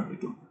Gm2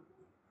 RD2.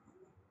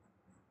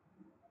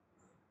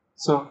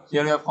 So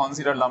here you have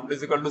considered lambda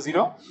is equal to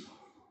 0,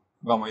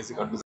 gamma is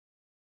equal to 0.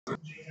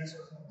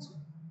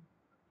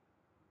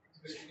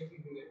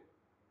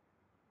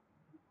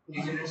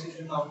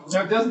 You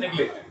have just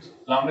neglected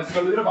lambda is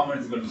equal to 0, gamma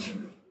is equal to 0.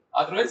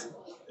 Otherwise,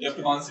 you have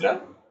to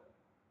consider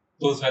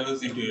those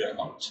values into your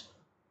account.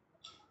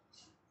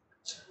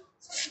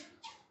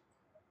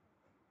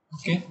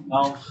 Okay,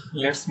 now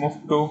let's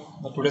move to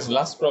today's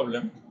last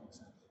problem.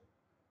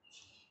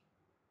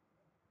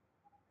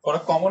 For a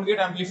common gate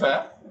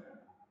amplifier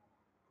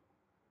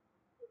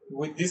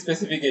with these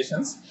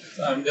specifications,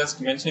 so I'm just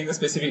mentioning the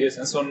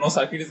specifications, so no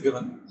circuit is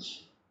given.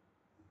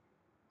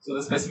 So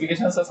the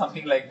specifications are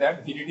something like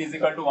that. VDD is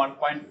equal to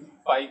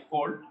 1.5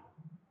 volt.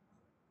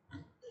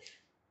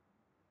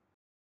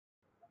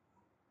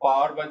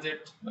 Power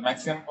budget, the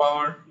maximum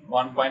power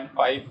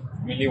 1.5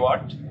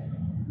 milliwatt.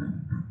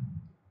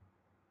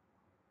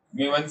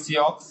 Mu1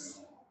 Cox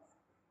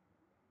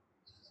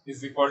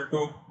is equal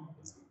to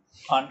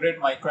 100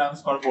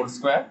 microamps per volt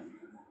square.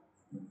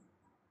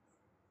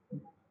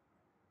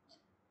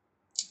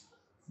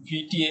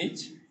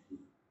 VTH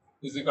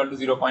is equal to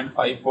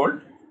 0.5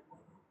 volt.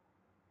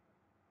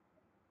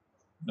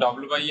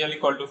 W by L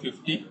equal to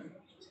 50.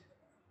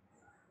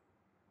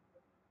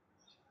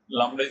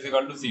 Lambda is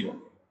equal to 0.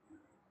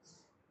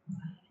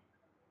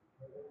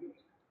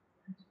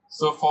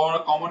 So for a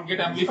common gate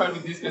amplifier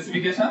with these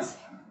specifications,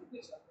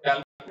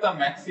 calculate the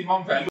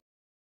maximum value.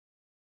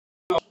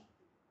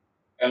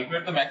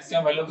 Calculate the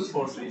maximum value of the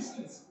source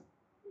resistance.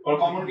 For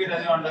common gate,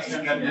 as you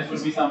understand, that there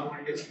should be some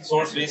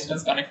source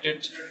resistance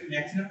connected.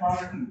 Maximum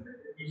power.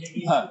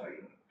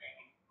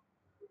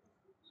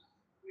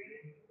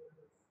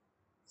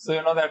 So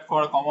you know that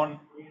for a common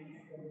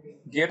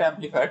gate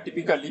amplifier,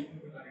 typically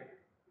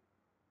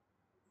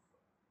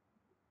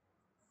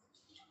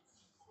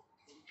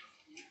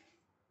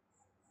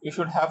you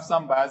should have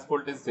some bias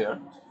voltage there,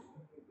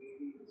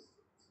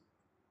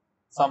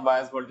 some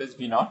bias voltage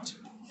V0.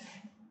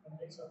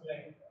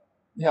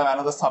 You have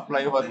another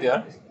supply over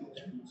there,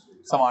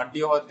 some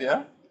RD over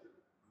there,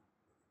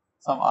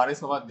 some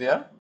RS over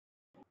there,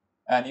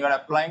 and you are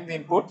applying the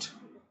input.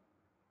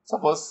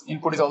 Suppose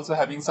input is also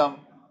having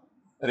some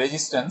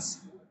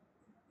resistance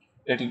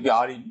Let it be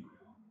Rin.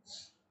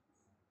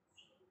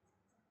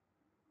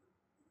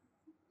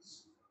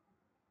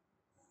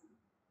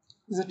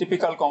 This is a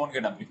typical common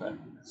gate amplifier.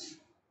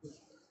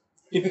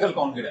 Typical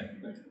common gate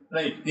amplifier,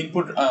 right? The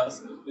input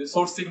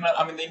source signal.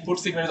 I mean, the input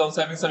signal is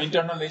also having some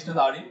internal resistance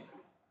Rin.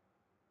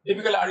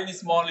 Typical Rin is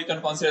small. You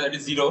can consider that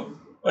is 0.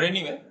 But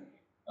anyway,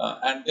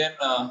 and then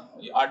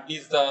RD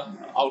is the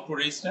output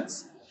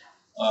resistance,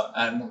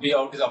 and V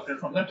out is obtained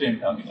from the drain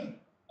terminal.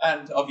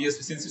 And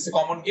obviously, since it's a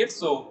common gate,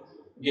 so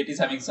gate is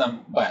having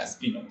some bias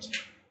P naught.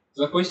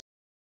 So the question,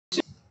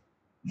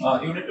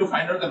 you need to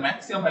find out the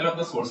maximum value of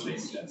the source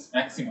resistance.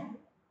 Maximum.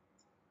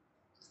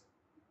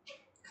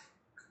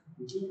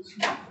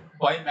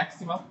 Why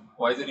maximum?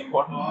 Why is it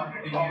important?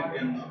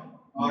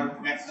 Or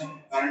maximum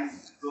current.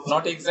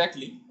 Not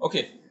exactly.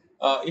 Okay.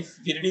 If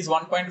VDD is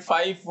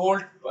 1.5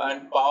 volt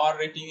and power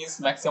rating is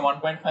maximum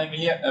 1.5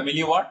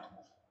 milliwatt,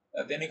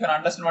 then you can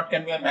understand what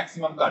can be a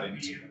maximum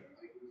current.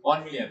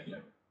 1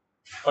 milliampere.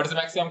 What is the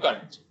maximum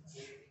current?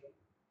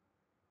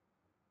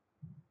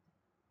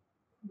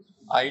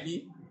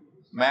 ID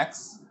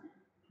max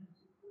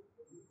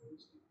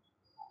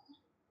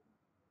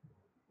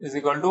is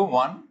equal to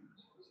 1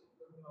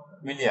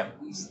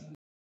 milliamps.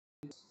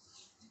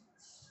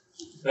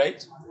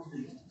 Right?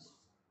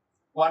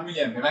 1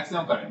 milliampere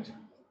maximum current.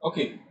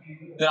 Okay.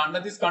 Then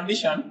under this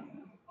condition,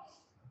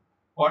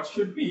 what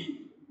should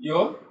be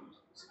your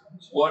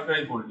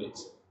overdrive voltage?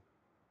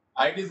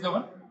 ID is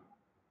given.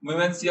 Mu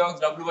and Cox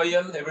W by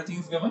L, everything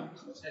is given.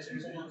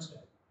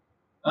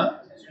 Huh?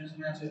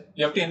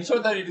 You have to ensure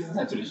that it is in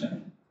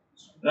saturation.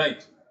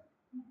 Right.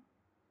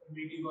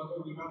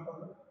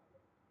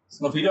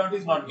 So V naught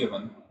is not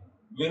given.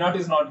 V naught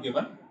is not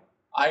given.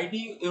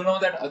 ID, you know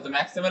that the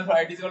maximal for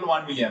ID is equal to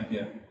 1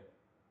 milliampere.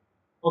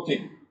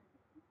 Okay.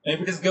 If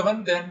it is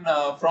given, then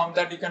from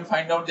that you can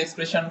find out the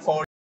expression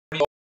for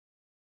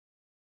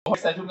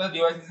saturation. The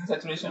device is in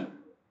saturation.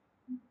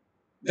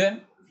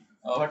 Then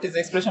what is the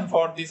expression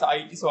for this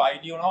ID? So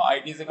ID, you know,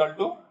 ID is equal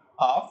to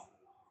half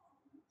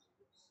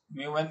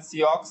mu n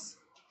Cox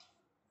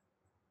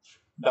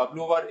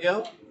W over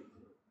L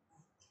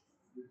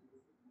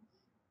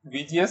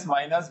VGS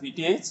minus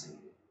VTH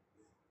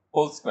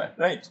whole square,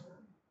 right?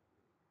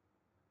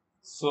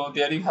 So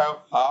there you have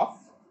half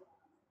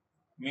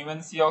mu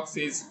n Cox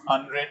is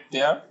 100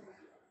 there,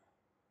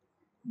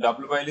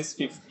 W by L is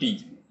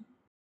 50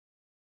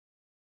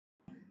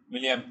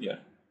 milliampere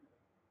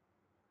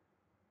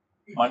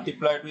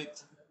multiplied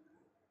with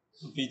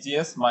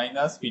VGS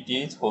minus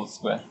VTH whole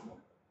square.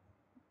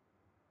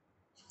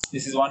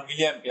 This is 1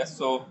 milliampere,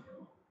 so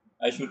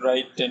I should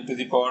write 10 to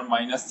the power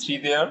minus 3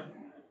 there,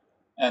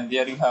 and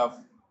there you have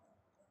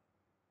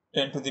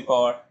 10 to the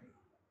power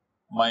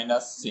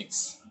minus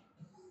 6,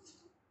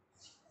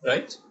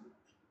 right?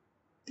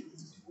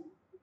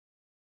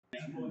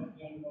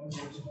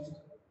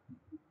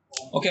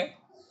 Okay.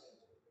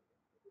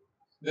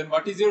 Then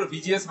what is your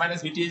VGS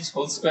minus VTH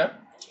whole square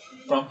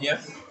from here?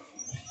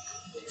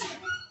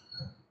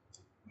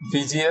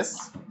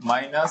 VGS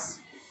minus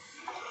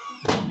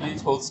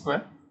VTH whole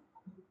square.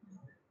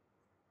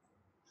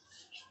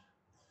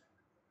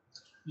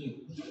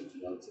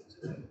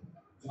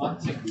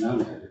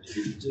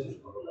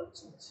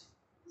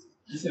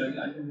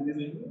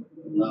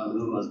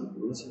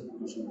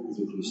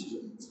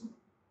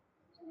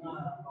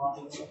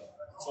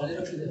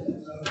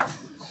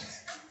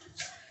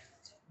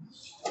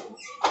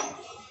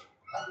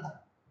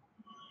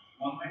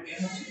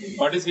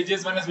 What is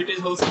VGS minus VTH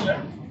whole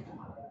square?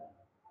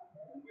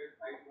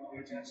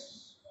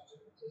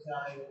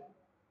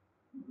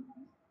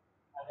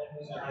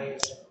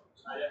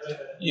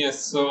 Yes,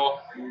 so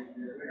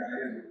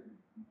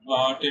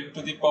 10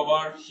 to the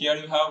power, here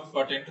you have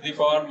 10 to the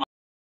power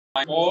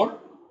minus 4,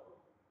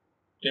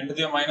 10 to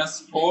the power minus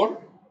 4,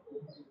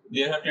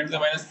 there you have 10 to the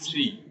minus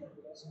 3.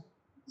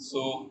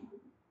 So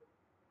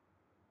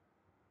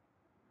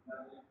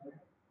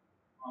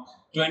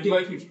 20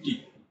 by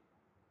 50.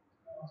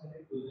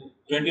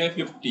 20 by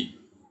 50.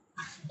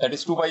 That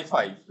is 2 by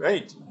 5,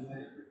 right?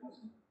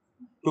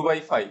 2 by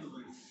 5.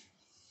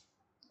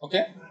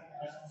 Okay?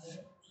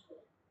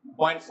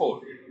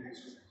 0.4.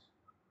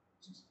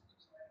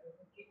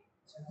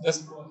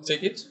 Just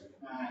check it.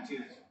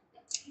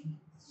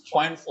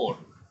 0.4.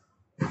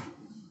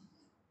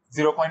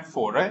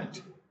 0.4,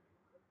 right?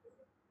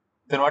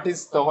 Then what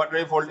is the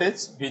overdrive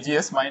voltage?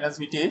 VGS minus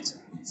VTH,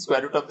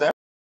 square root of that.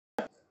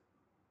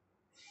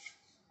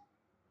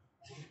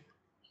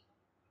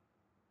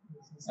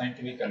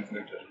 Scientific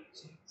calculator.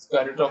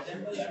 Square root of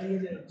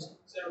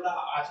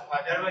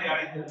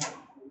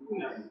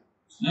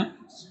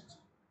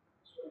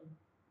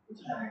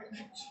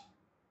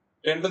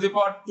 10 to the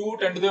power 2,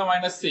 10 to the power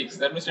minus 6.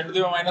 That means 10 to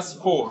the power minus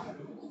 4.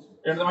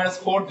 10 to the minus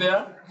 4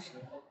 there.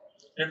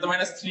 10 to the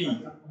minus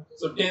 3.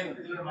 So 10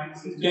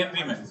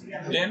 remains.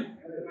 10,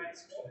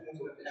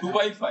 2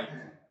 by 5.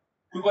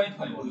 2 by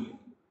 5 only.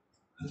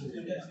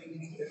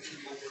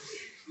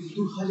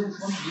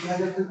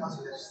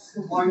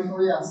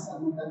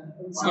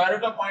 Square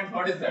root of 0.4,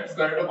 what is that?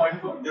 Square root of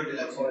 0.4?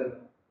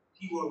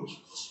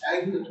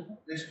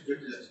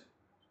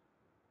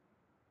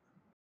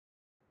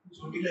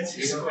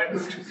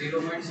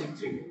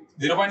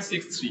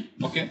 0.63.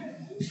 Okay.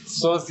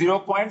 So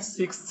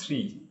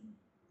 0.63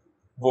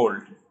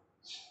 volt.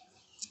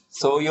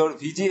 So your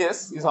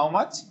VGS is how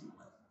much?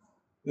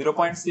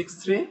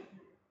 0.63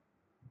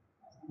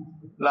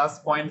 plus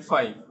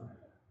 0.5.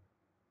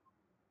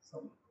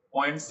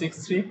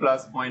 0.63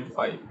 plus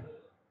 0.5.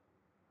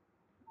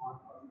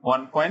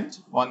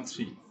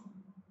 1.13.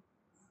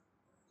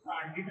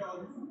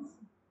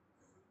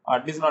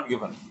 RT is not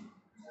given.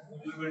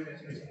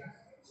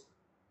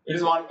 It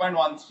is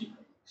 1.13.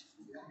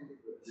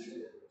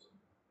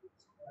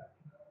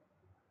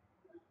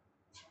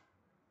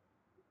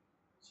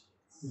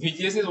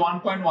 VGS is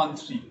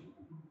 1.13.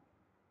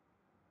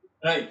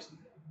 Right.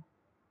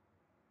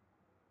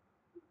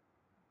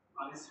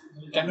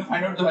 Can you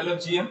find out the value of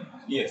GM?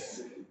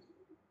 Yes.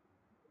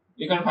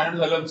 You can find out the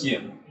value of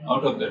GM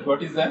out of that.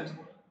 What is that?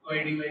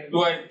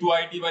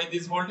 2IT by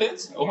this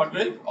voltage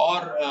overdrive,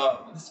 or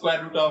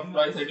square root of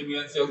twice IT mu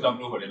and C of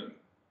W over L.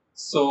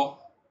 So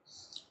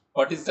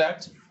what is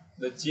that?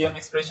 The GM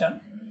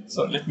expression.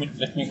 So let me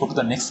go to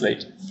the next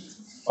slide.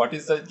 What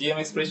is the GM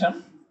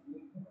expression?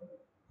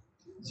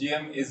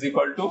 GM is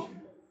equal to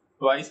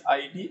twice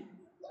IT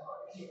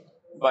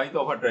by the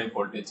overdrive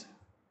voltage.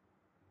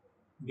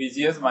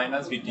 VGS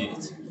minus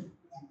VTH.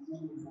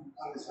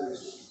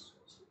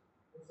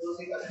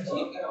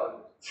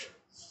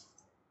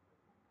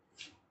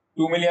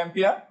 2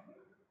 milliampere,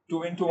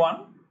 2 into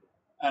 1,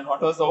 and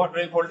what was the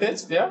overdrive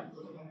voltage there?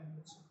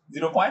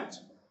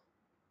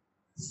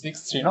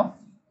 0.63, no?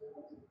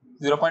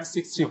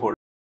 0.63 volt.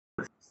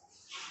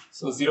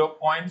 So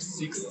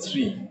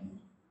 0.63.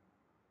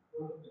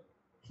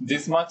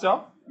 This much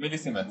of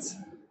millisiemens.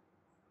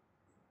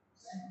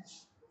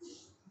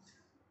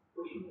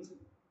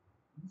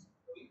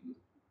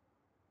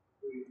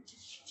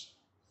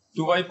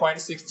 Two by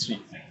 0.63.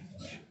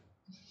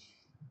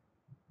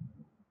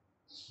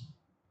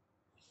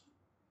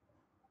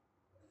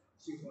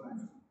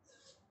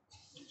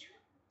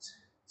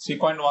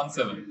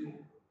 3.17.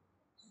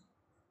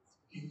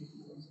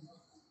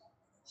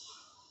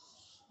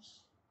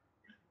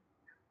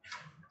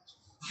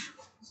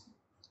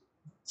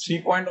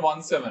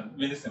 3.17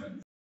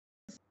 millisiemens.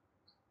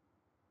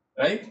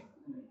 Right?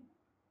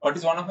 What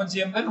is 1 upon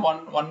GM then?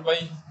 1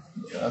 by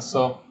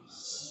so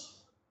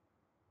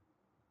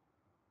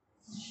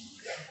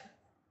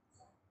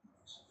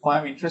I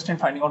am interested in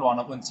finding out 1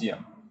 upon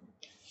GM.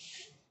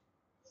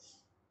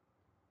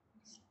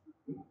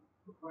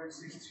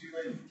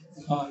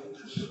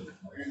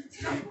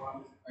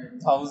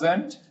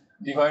 1000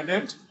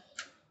 divided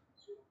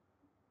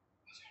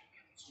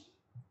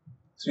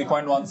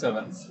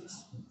 3.17.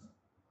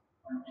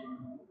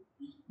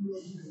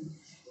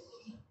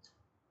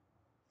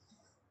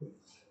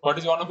 What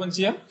is 1 upon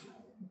GM?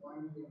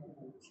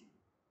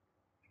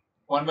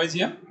 1 by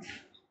GM?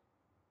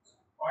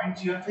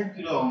 0.05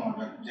 kilo ohm.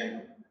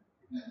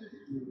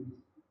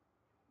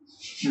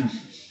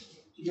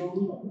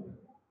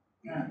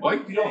 Why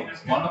kilo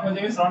ohms? 1 upon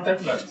GM is not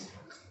that large.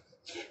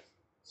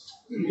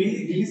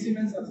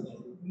 Millisiemens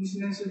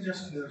is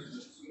just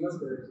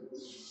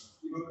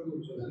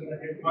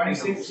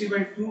 0.60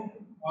 by 2.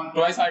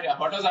 Twice ID.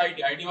 What was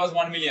ID? ID was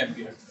 1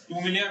 milliampere. 2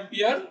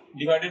 milliampere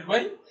divided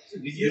by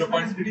 0.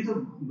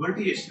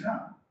 Voltage,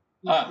 na?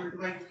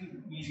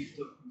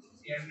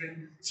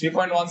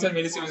 3.17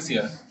 millisiemens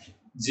here.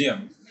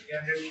 GM.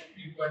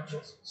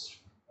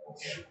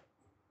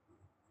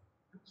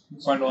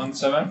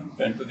 3.17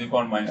 10 to the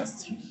power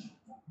minus 3.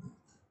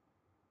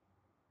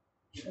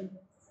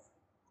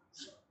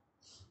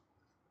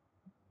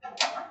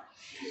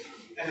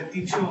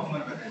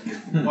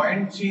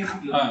 Point 3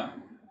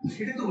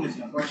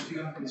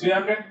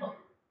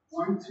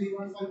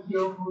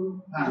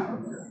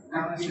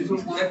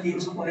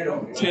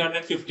 300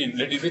 315.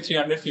 Let it be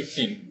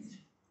 315.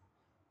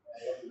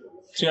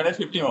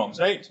 315 ohms,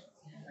 right?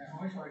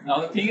 Now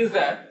the thing is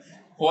that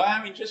why I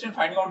am interested in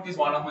finding out this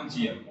 1 upon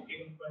GM.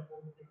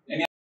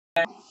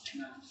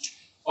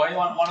 Why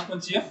 1 upon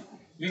GM?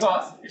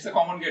 Because it's a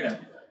common gate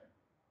amplifier.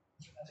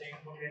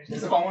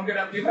 It's a common gate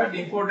amplifier. The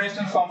input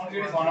resistance common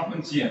gate is 1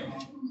 upon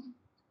GM.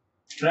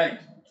 Right.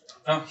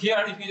 Now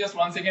here, if you just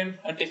once again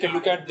take a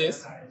look at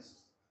this.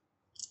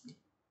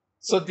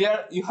 So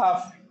there you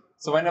have,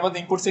 so whenever the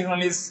input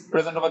signal is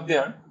present over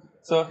there,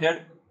 so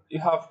here you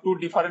have two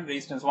different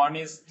resistance. One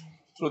is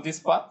through this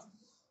path,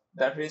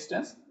 that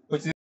resistance,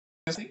 which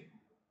is,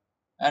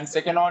 and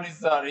second one is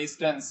the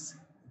resistance,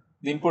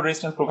 the input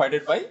resistance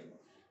provided by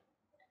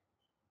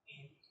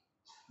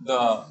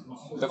the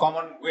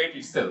common gate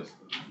itself.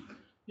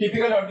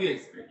 Typically, what do you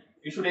expect?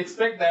 You should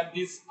expect that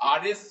this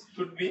RS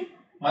should be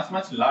much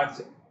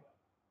larger.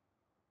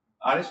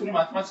 RS should be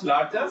much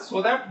larger,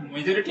 so that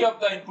majority of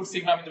the input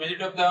signal, the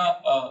majority of the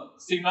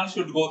signal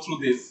should go through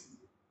this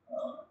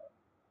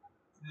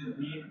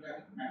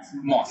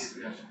MOS.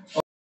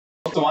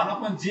 So 1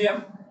 upon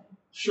GM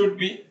should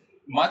be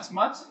much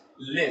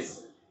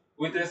less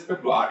with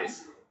respect to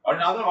RS. Or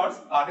in other words,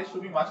 RS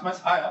should be much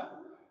higher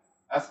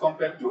as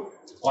compared to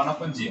 1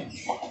 upon GM.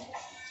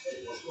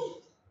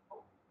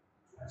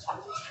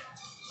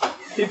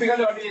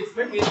 typically what we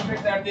expect? We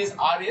expect that this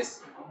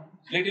RS,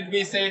 let it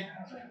be say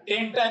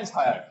 10 times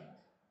higher.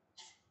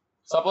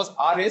 Suppose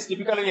RS,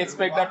 typically we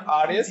expect that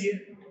RS.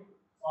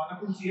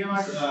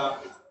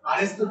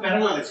 RS to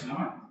parallel is,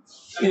 no?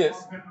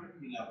 Yes.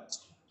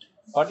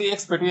 What we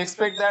expect? We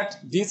expect that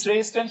this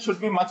resistance should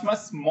be much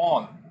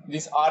small.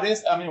 This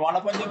RS, I mean 1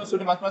 upon Gm should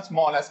be much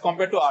small as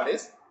compared to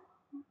RS.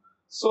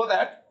 So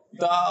that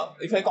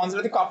if I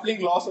consider the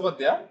coupling loss over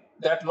there,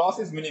 that loss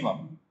is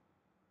minimum.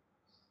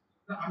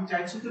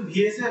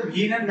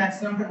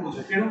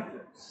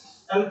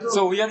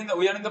 So we are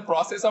in the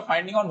process of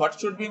finding out what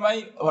should be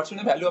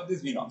the value of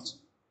this V naught.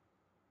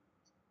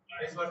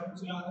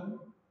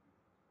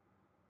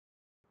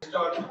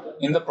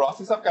 In the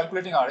process of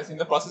calculating RS, in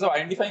the process of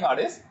identifying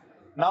RS,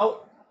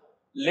 now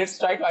let's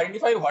try to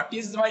identify what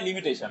is my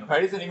limitation.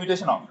 Where is the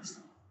limitation of this?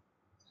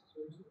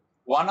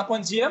 1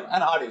 upon Gm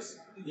and RS.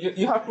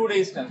 You have two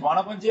resistance, 1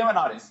 upon Gm and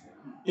RS.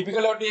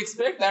 Typically what we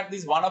expect that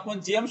this 1 upon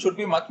Gm should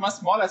be much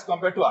small as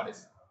compared to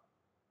RS.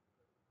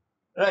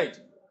 Right.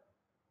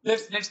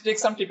 Let's take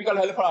some typical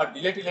value for RD.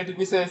 Let it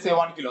be say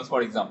 1 kilos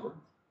for example.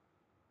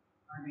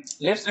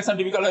 Let's take some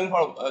typical value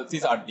for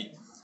this RD.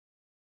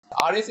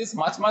 RS is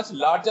much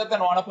larger than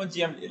 1 upon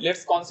Gm.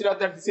 Let's consider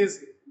that this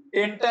is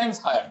 10 times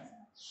higher.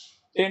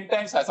 10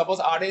 times higher. Suppose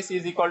RS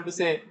is equal to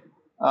say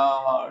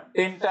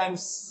 10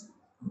 times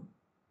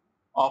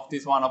of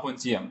this 1 upon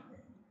Gm.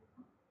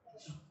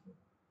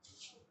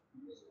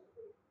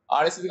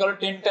 RS is equal to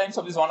 10 times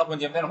of this 1 upon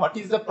Gm. Then what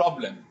is the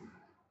problem?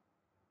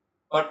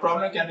 What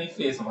problem can we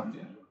face over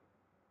there?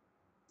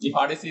 If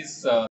RS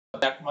is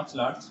that much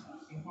large?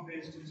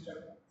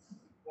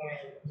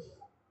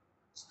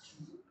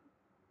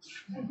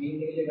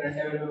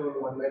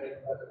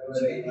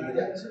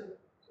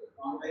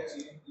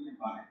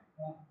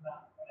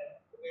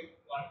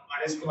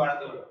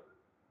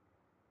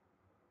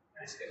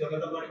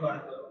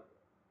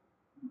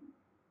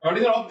 What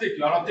is your objective?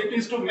 Your objective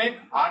is to make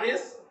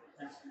RS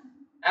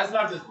as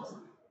large as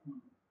possible.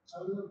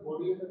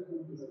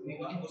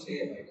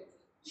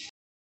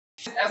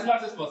 As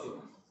large as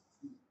possible.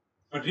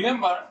 But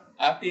remember,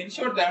 I have to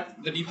ensure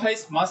that the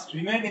device must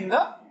remain in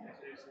the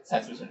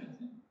saturation.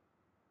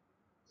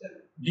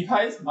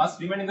 Device must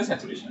remain in the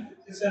saturation.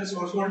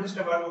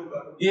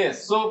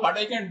 Yes. So what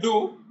I can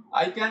do,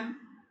 I can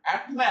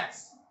at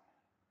max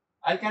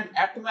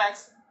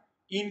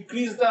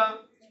increase the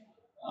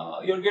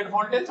your gate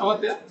voltage over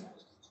there.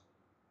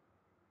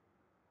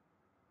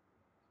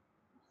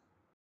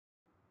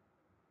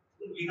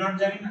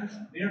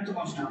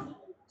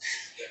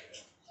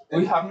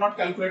 We have not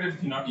calculated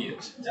V naught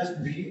yet. Just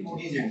V what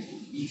is it?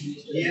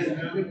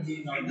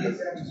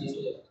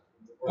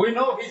 We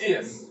know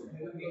VGS.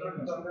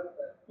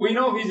 We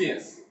know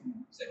VGS.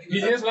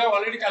 VGS we have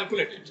already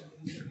calculated.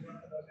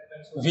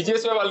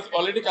 VGS we have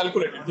already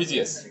calculated.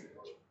 VGS.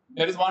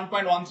 That is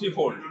 1.13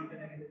 volt.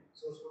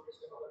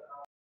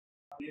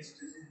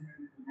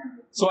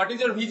 So what is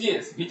your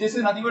VGS? VGS is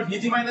nothing but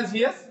VG minus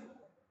VS.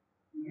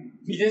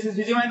 VGS is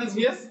VG minus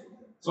VS.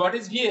 So what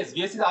is VS?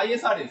 VS is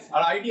ISRS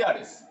or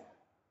IDRS.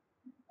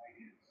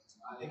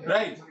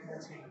 Right?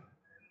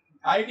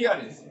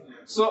 IDRS.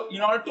 So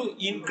in order to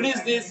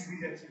increase this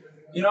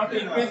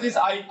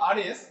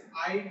IRS,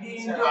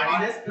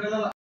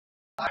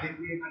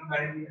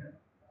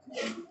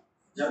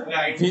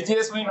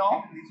 VGS we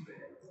know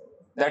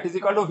that is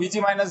equal to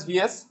VG minus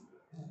VS.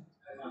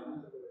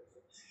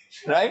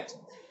 Right?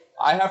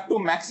 I have to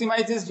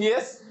maximize this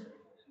VS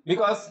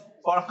because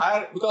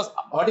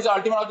what is the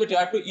ultimate objective? I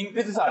have to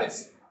increase this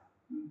RS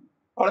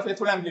for a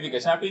faithful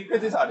amplification. I have to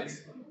increase this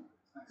RS.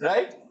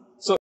 Right?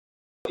 So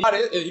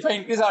if I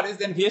increase RS,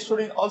 then VS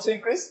should also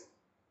increase.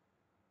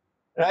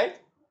 Right?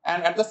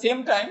 And at the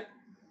same time,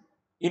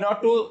 in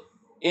order to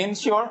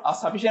ensure a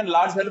sufficient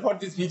large value for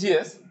this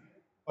VGS,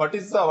 what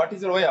is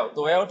the way out?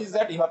 The way out is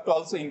that you have to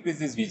also increase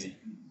this VG,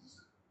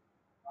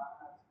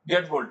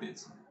 gate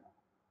voltage.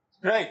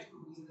 Right?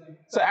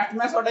 So at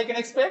max, what I can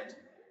expect?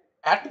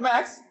 At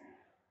max,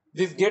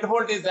 this gate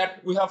voltage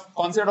that we have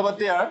considered over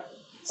there,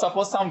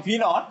 suppose some V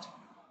naught.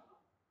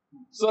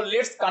 So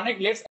let's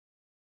V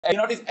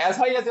naught is as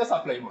high as your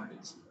supply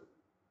voltage.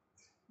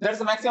 That's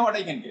the maximum what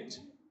I can get.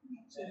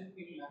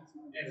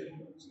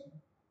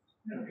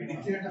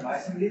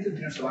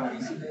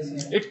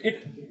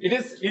 It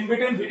is in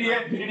between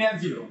VDD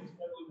and 0.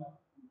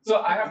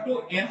 So I have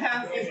to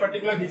enhance this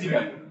particular VG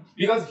value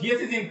because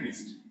VS is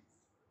increased.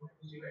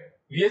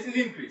 VS is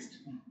increased,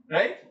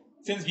 right?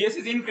 Since VS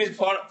is increased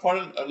for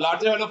a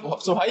larger value,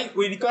 so why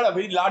we require a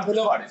very large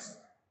value of RS.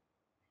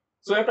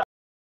 So if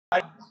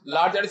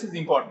large RS is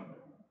important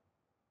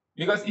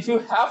because if you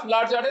have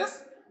large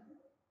RS,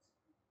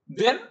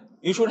 then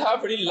you should have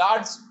very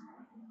large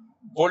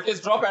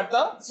voltage drop at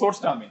the source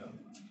terminal.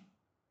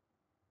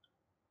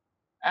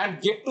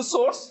 And get to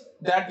source,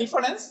 that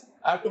difference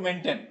I have to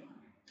maintain.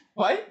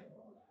 Why?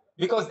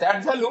 Because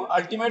that value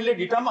ultimately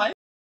determines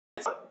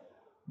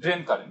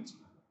drain current.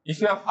 If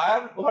you have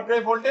higher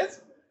overdrive voltage,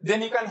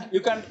 then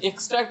you can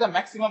extract the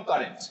maximum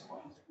current.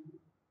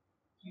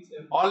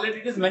 Already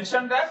it is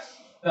mentioned that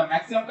the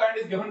maximum current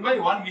is given by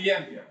 1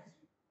 milliampere.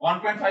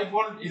 1.5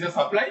 volt is a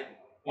supply,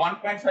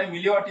 1.5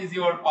 milliwatt is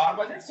your power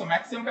budget, so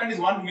maximum current is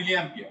 1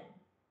 milliampere.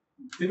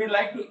 So if you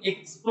like to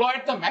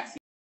exploit the maximum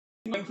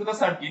into the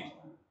circuit,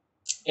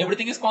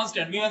 everything is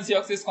constant, mu and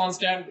Cox is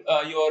constant,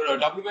 your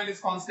WL is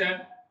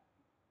constant.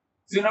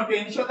 So you have to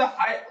ensure the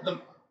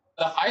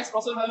highest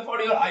possible value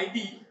for your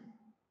ID,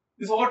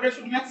 this overdraft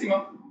should be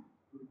maximum.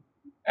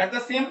 At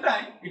the same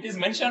time, it is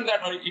mentioned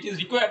that, or it is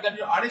required that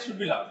your RS should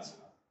be large.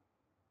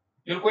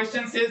 Your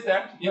question says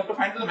that you have to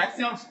find the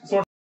maximum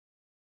source.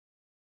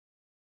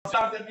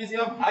 That means you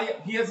have high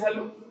VS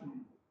value.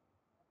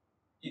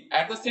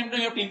 At the same time,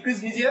 you have to increase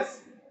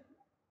VGS,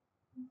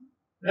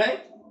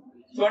 right?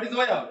 So what is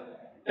Y out?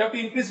 You have to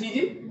increase VG.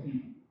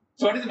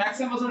 So what is the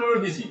maximum possible over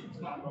VG?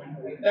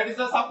 That is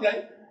the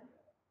supply.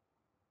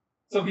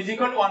 So VG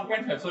equal to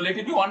 1.5. So let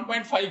it be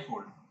 1.5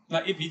 volt.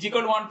 Now if VG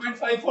equal to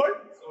 1.5 volt,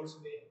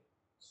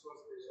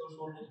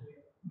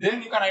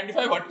 then you can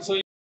identify what. So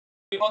you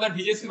know that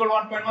VG is equal to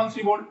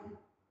 1.13 volt,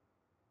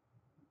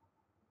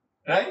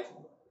 right?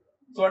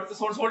 So what is the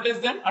source voltage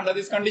then under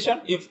this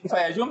condition? If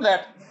I assume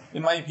that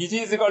in my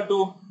VG is equal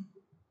to,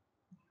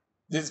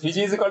 this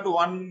VG is equal to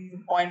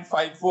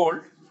 1.5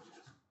 volt,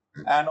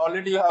 and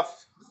already you have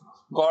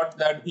got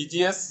that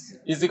VGS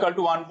is equal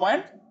to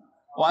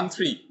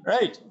 1.13,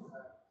 right?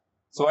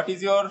 So what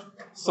is your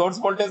source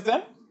voltage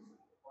then?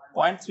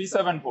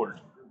 0.37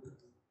 volt,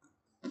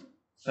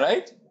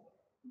 right?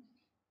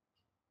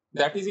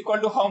 That is equal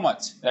to how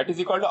much? That is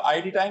equal to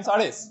ID times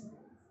RS.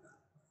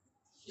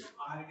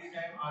 ID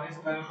time RS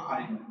by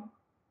RN.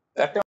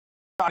 That time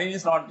RN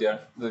is not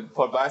there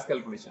for bias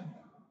calculation.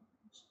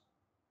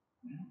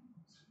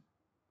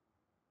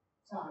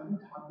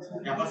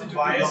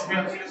 Bias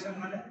calculation,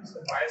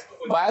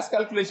 Bias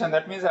calculation,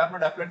 that means I have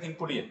not applied the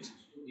input yet.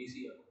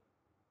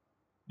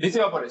 DC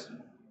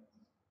operation.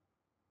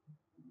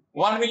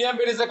 1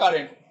 milliampere is the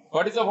current.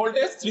 What is the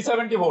voltage?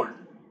 370 volt.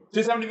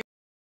 370.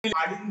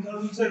 RN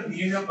ধরুন sir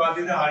নিয়ে যাও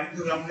বাদে না RN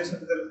তো গ্রাউন্ডের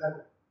সাথে তাহলে থাকে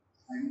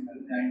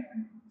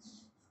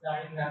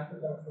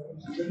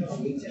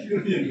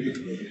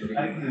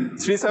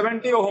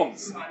 370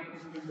 ohms.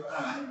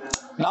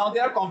 Now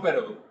they are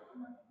comparable.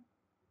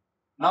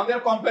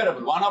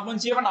 1 upon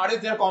GF and RS,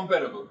 they are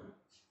comparable.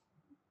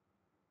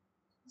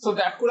 So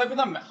that could have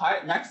been the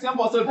maximum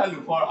possible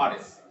value for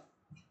RS.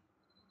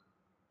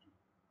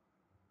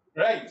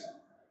 Right?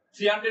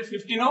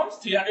 315 ohms,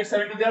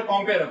 370, they are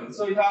comparable.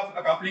 So you have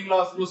a coupling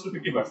loss close to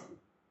 50%.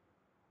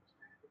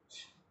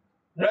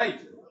 Right?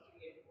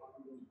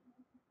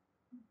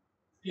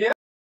 Clear?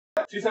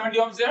 370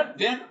 ohms there.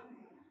 Then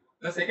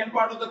the second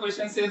part of the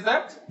question says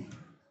that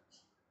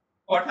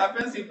what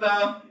happens if the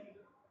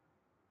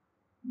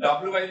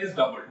WL is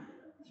doubled?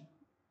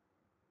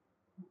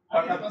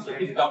 What happens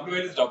if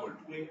WL is doubled?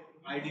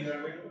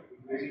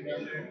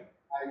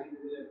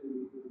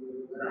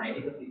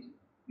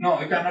 No,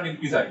 you cannot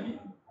increase ID.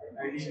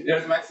 There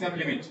is maximum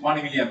limit, 1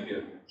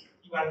 milliampere.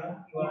 WL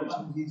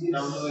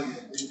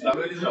is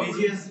doubled.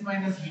 VGS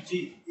minus VG.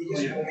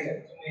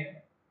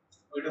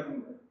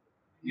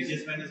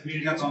 VGS minus VG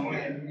का कम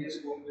है।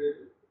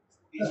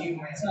 VG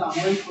minus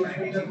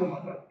VGS तक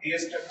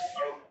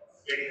और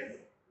variance.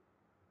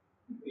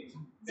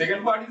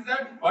 Second part is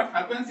that what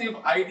happens if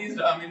ID is,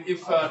 if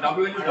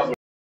WL is doubled?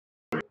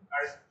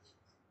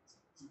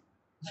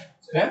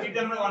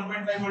 Return में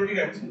 1.5 volt ही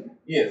रहता है।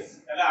 Yes.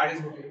 पहले RS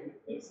होता है।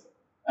 Yes.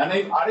 And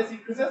if RS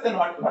increases, then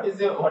what is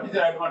your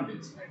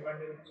advantage?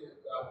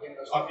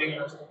 Coupling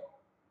loss.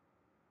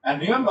 And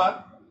remember,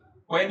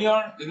 when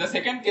you're in the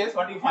second case,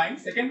 what you find?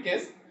 Second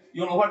case,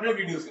 your overdrive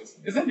reduces,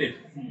 isn't it?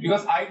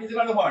 Because ID is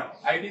equal to what?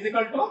 ID is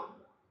equal to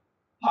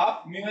half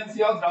mu and C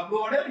of W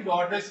order into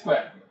overdrive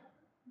square.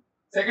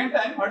 Second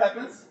time, what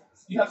happens?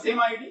 You have same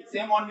ID,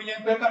 same 1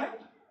 milliampere current,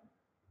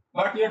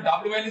 but your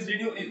WL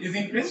is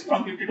increased from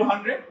 50 to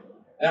 100.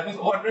 That means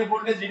overdrive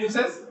voltage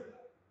reduces.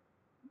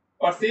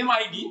 For same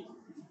ID,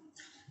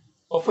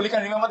 hopefully you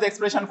can remember the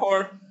expression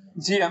for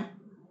GM.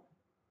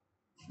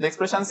 The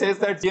expression says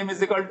that GM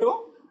is equal to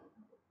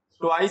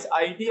twice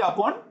ID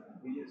upon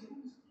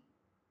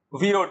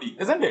VOD,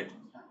 isn't it?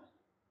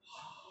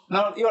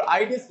 Now your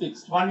ID is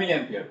fixed, 1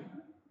 milliampere.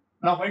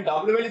 Now when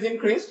WL is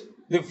increased,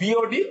 the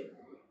VOD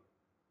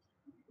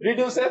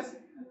reduces.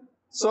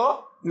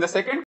 So in the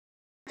second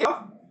case,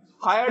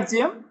 higher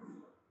GM,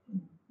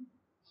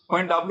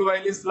 when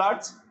WL is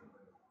large,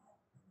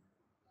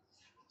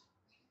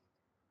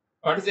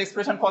 what is the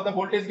expression for the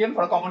voltage gain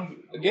for a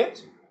common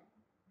gate?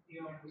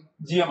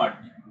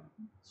 GMRT.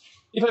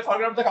 If I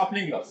forget the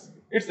coupling loss,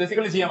 it's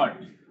basically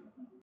GMRT.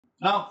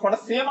 Now for the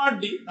same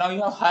RD, now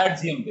you have higher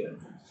GM there.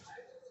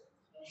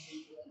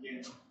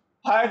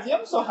 Higher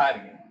GM, so higher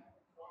gain.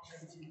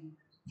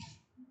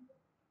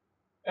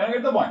 Can you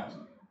get the point?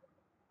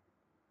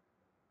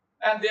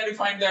 And there you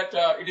find that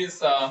it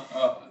is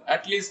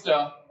at least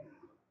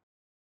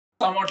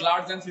somewhat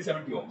larger than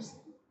 370 ohms.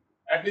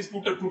 At least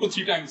 2 to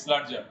 3 times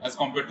larger as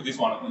compared to this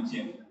one upon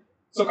GM.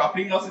 So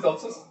coupling loss is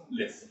also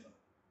less.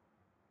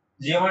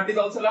 GMRT is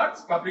also large,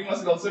 coupling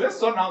loss is also less.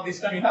 So now this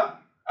time you have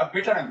a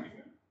better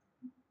amplifier.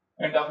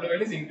 And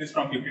WL is increased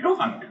from 50 to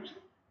 100.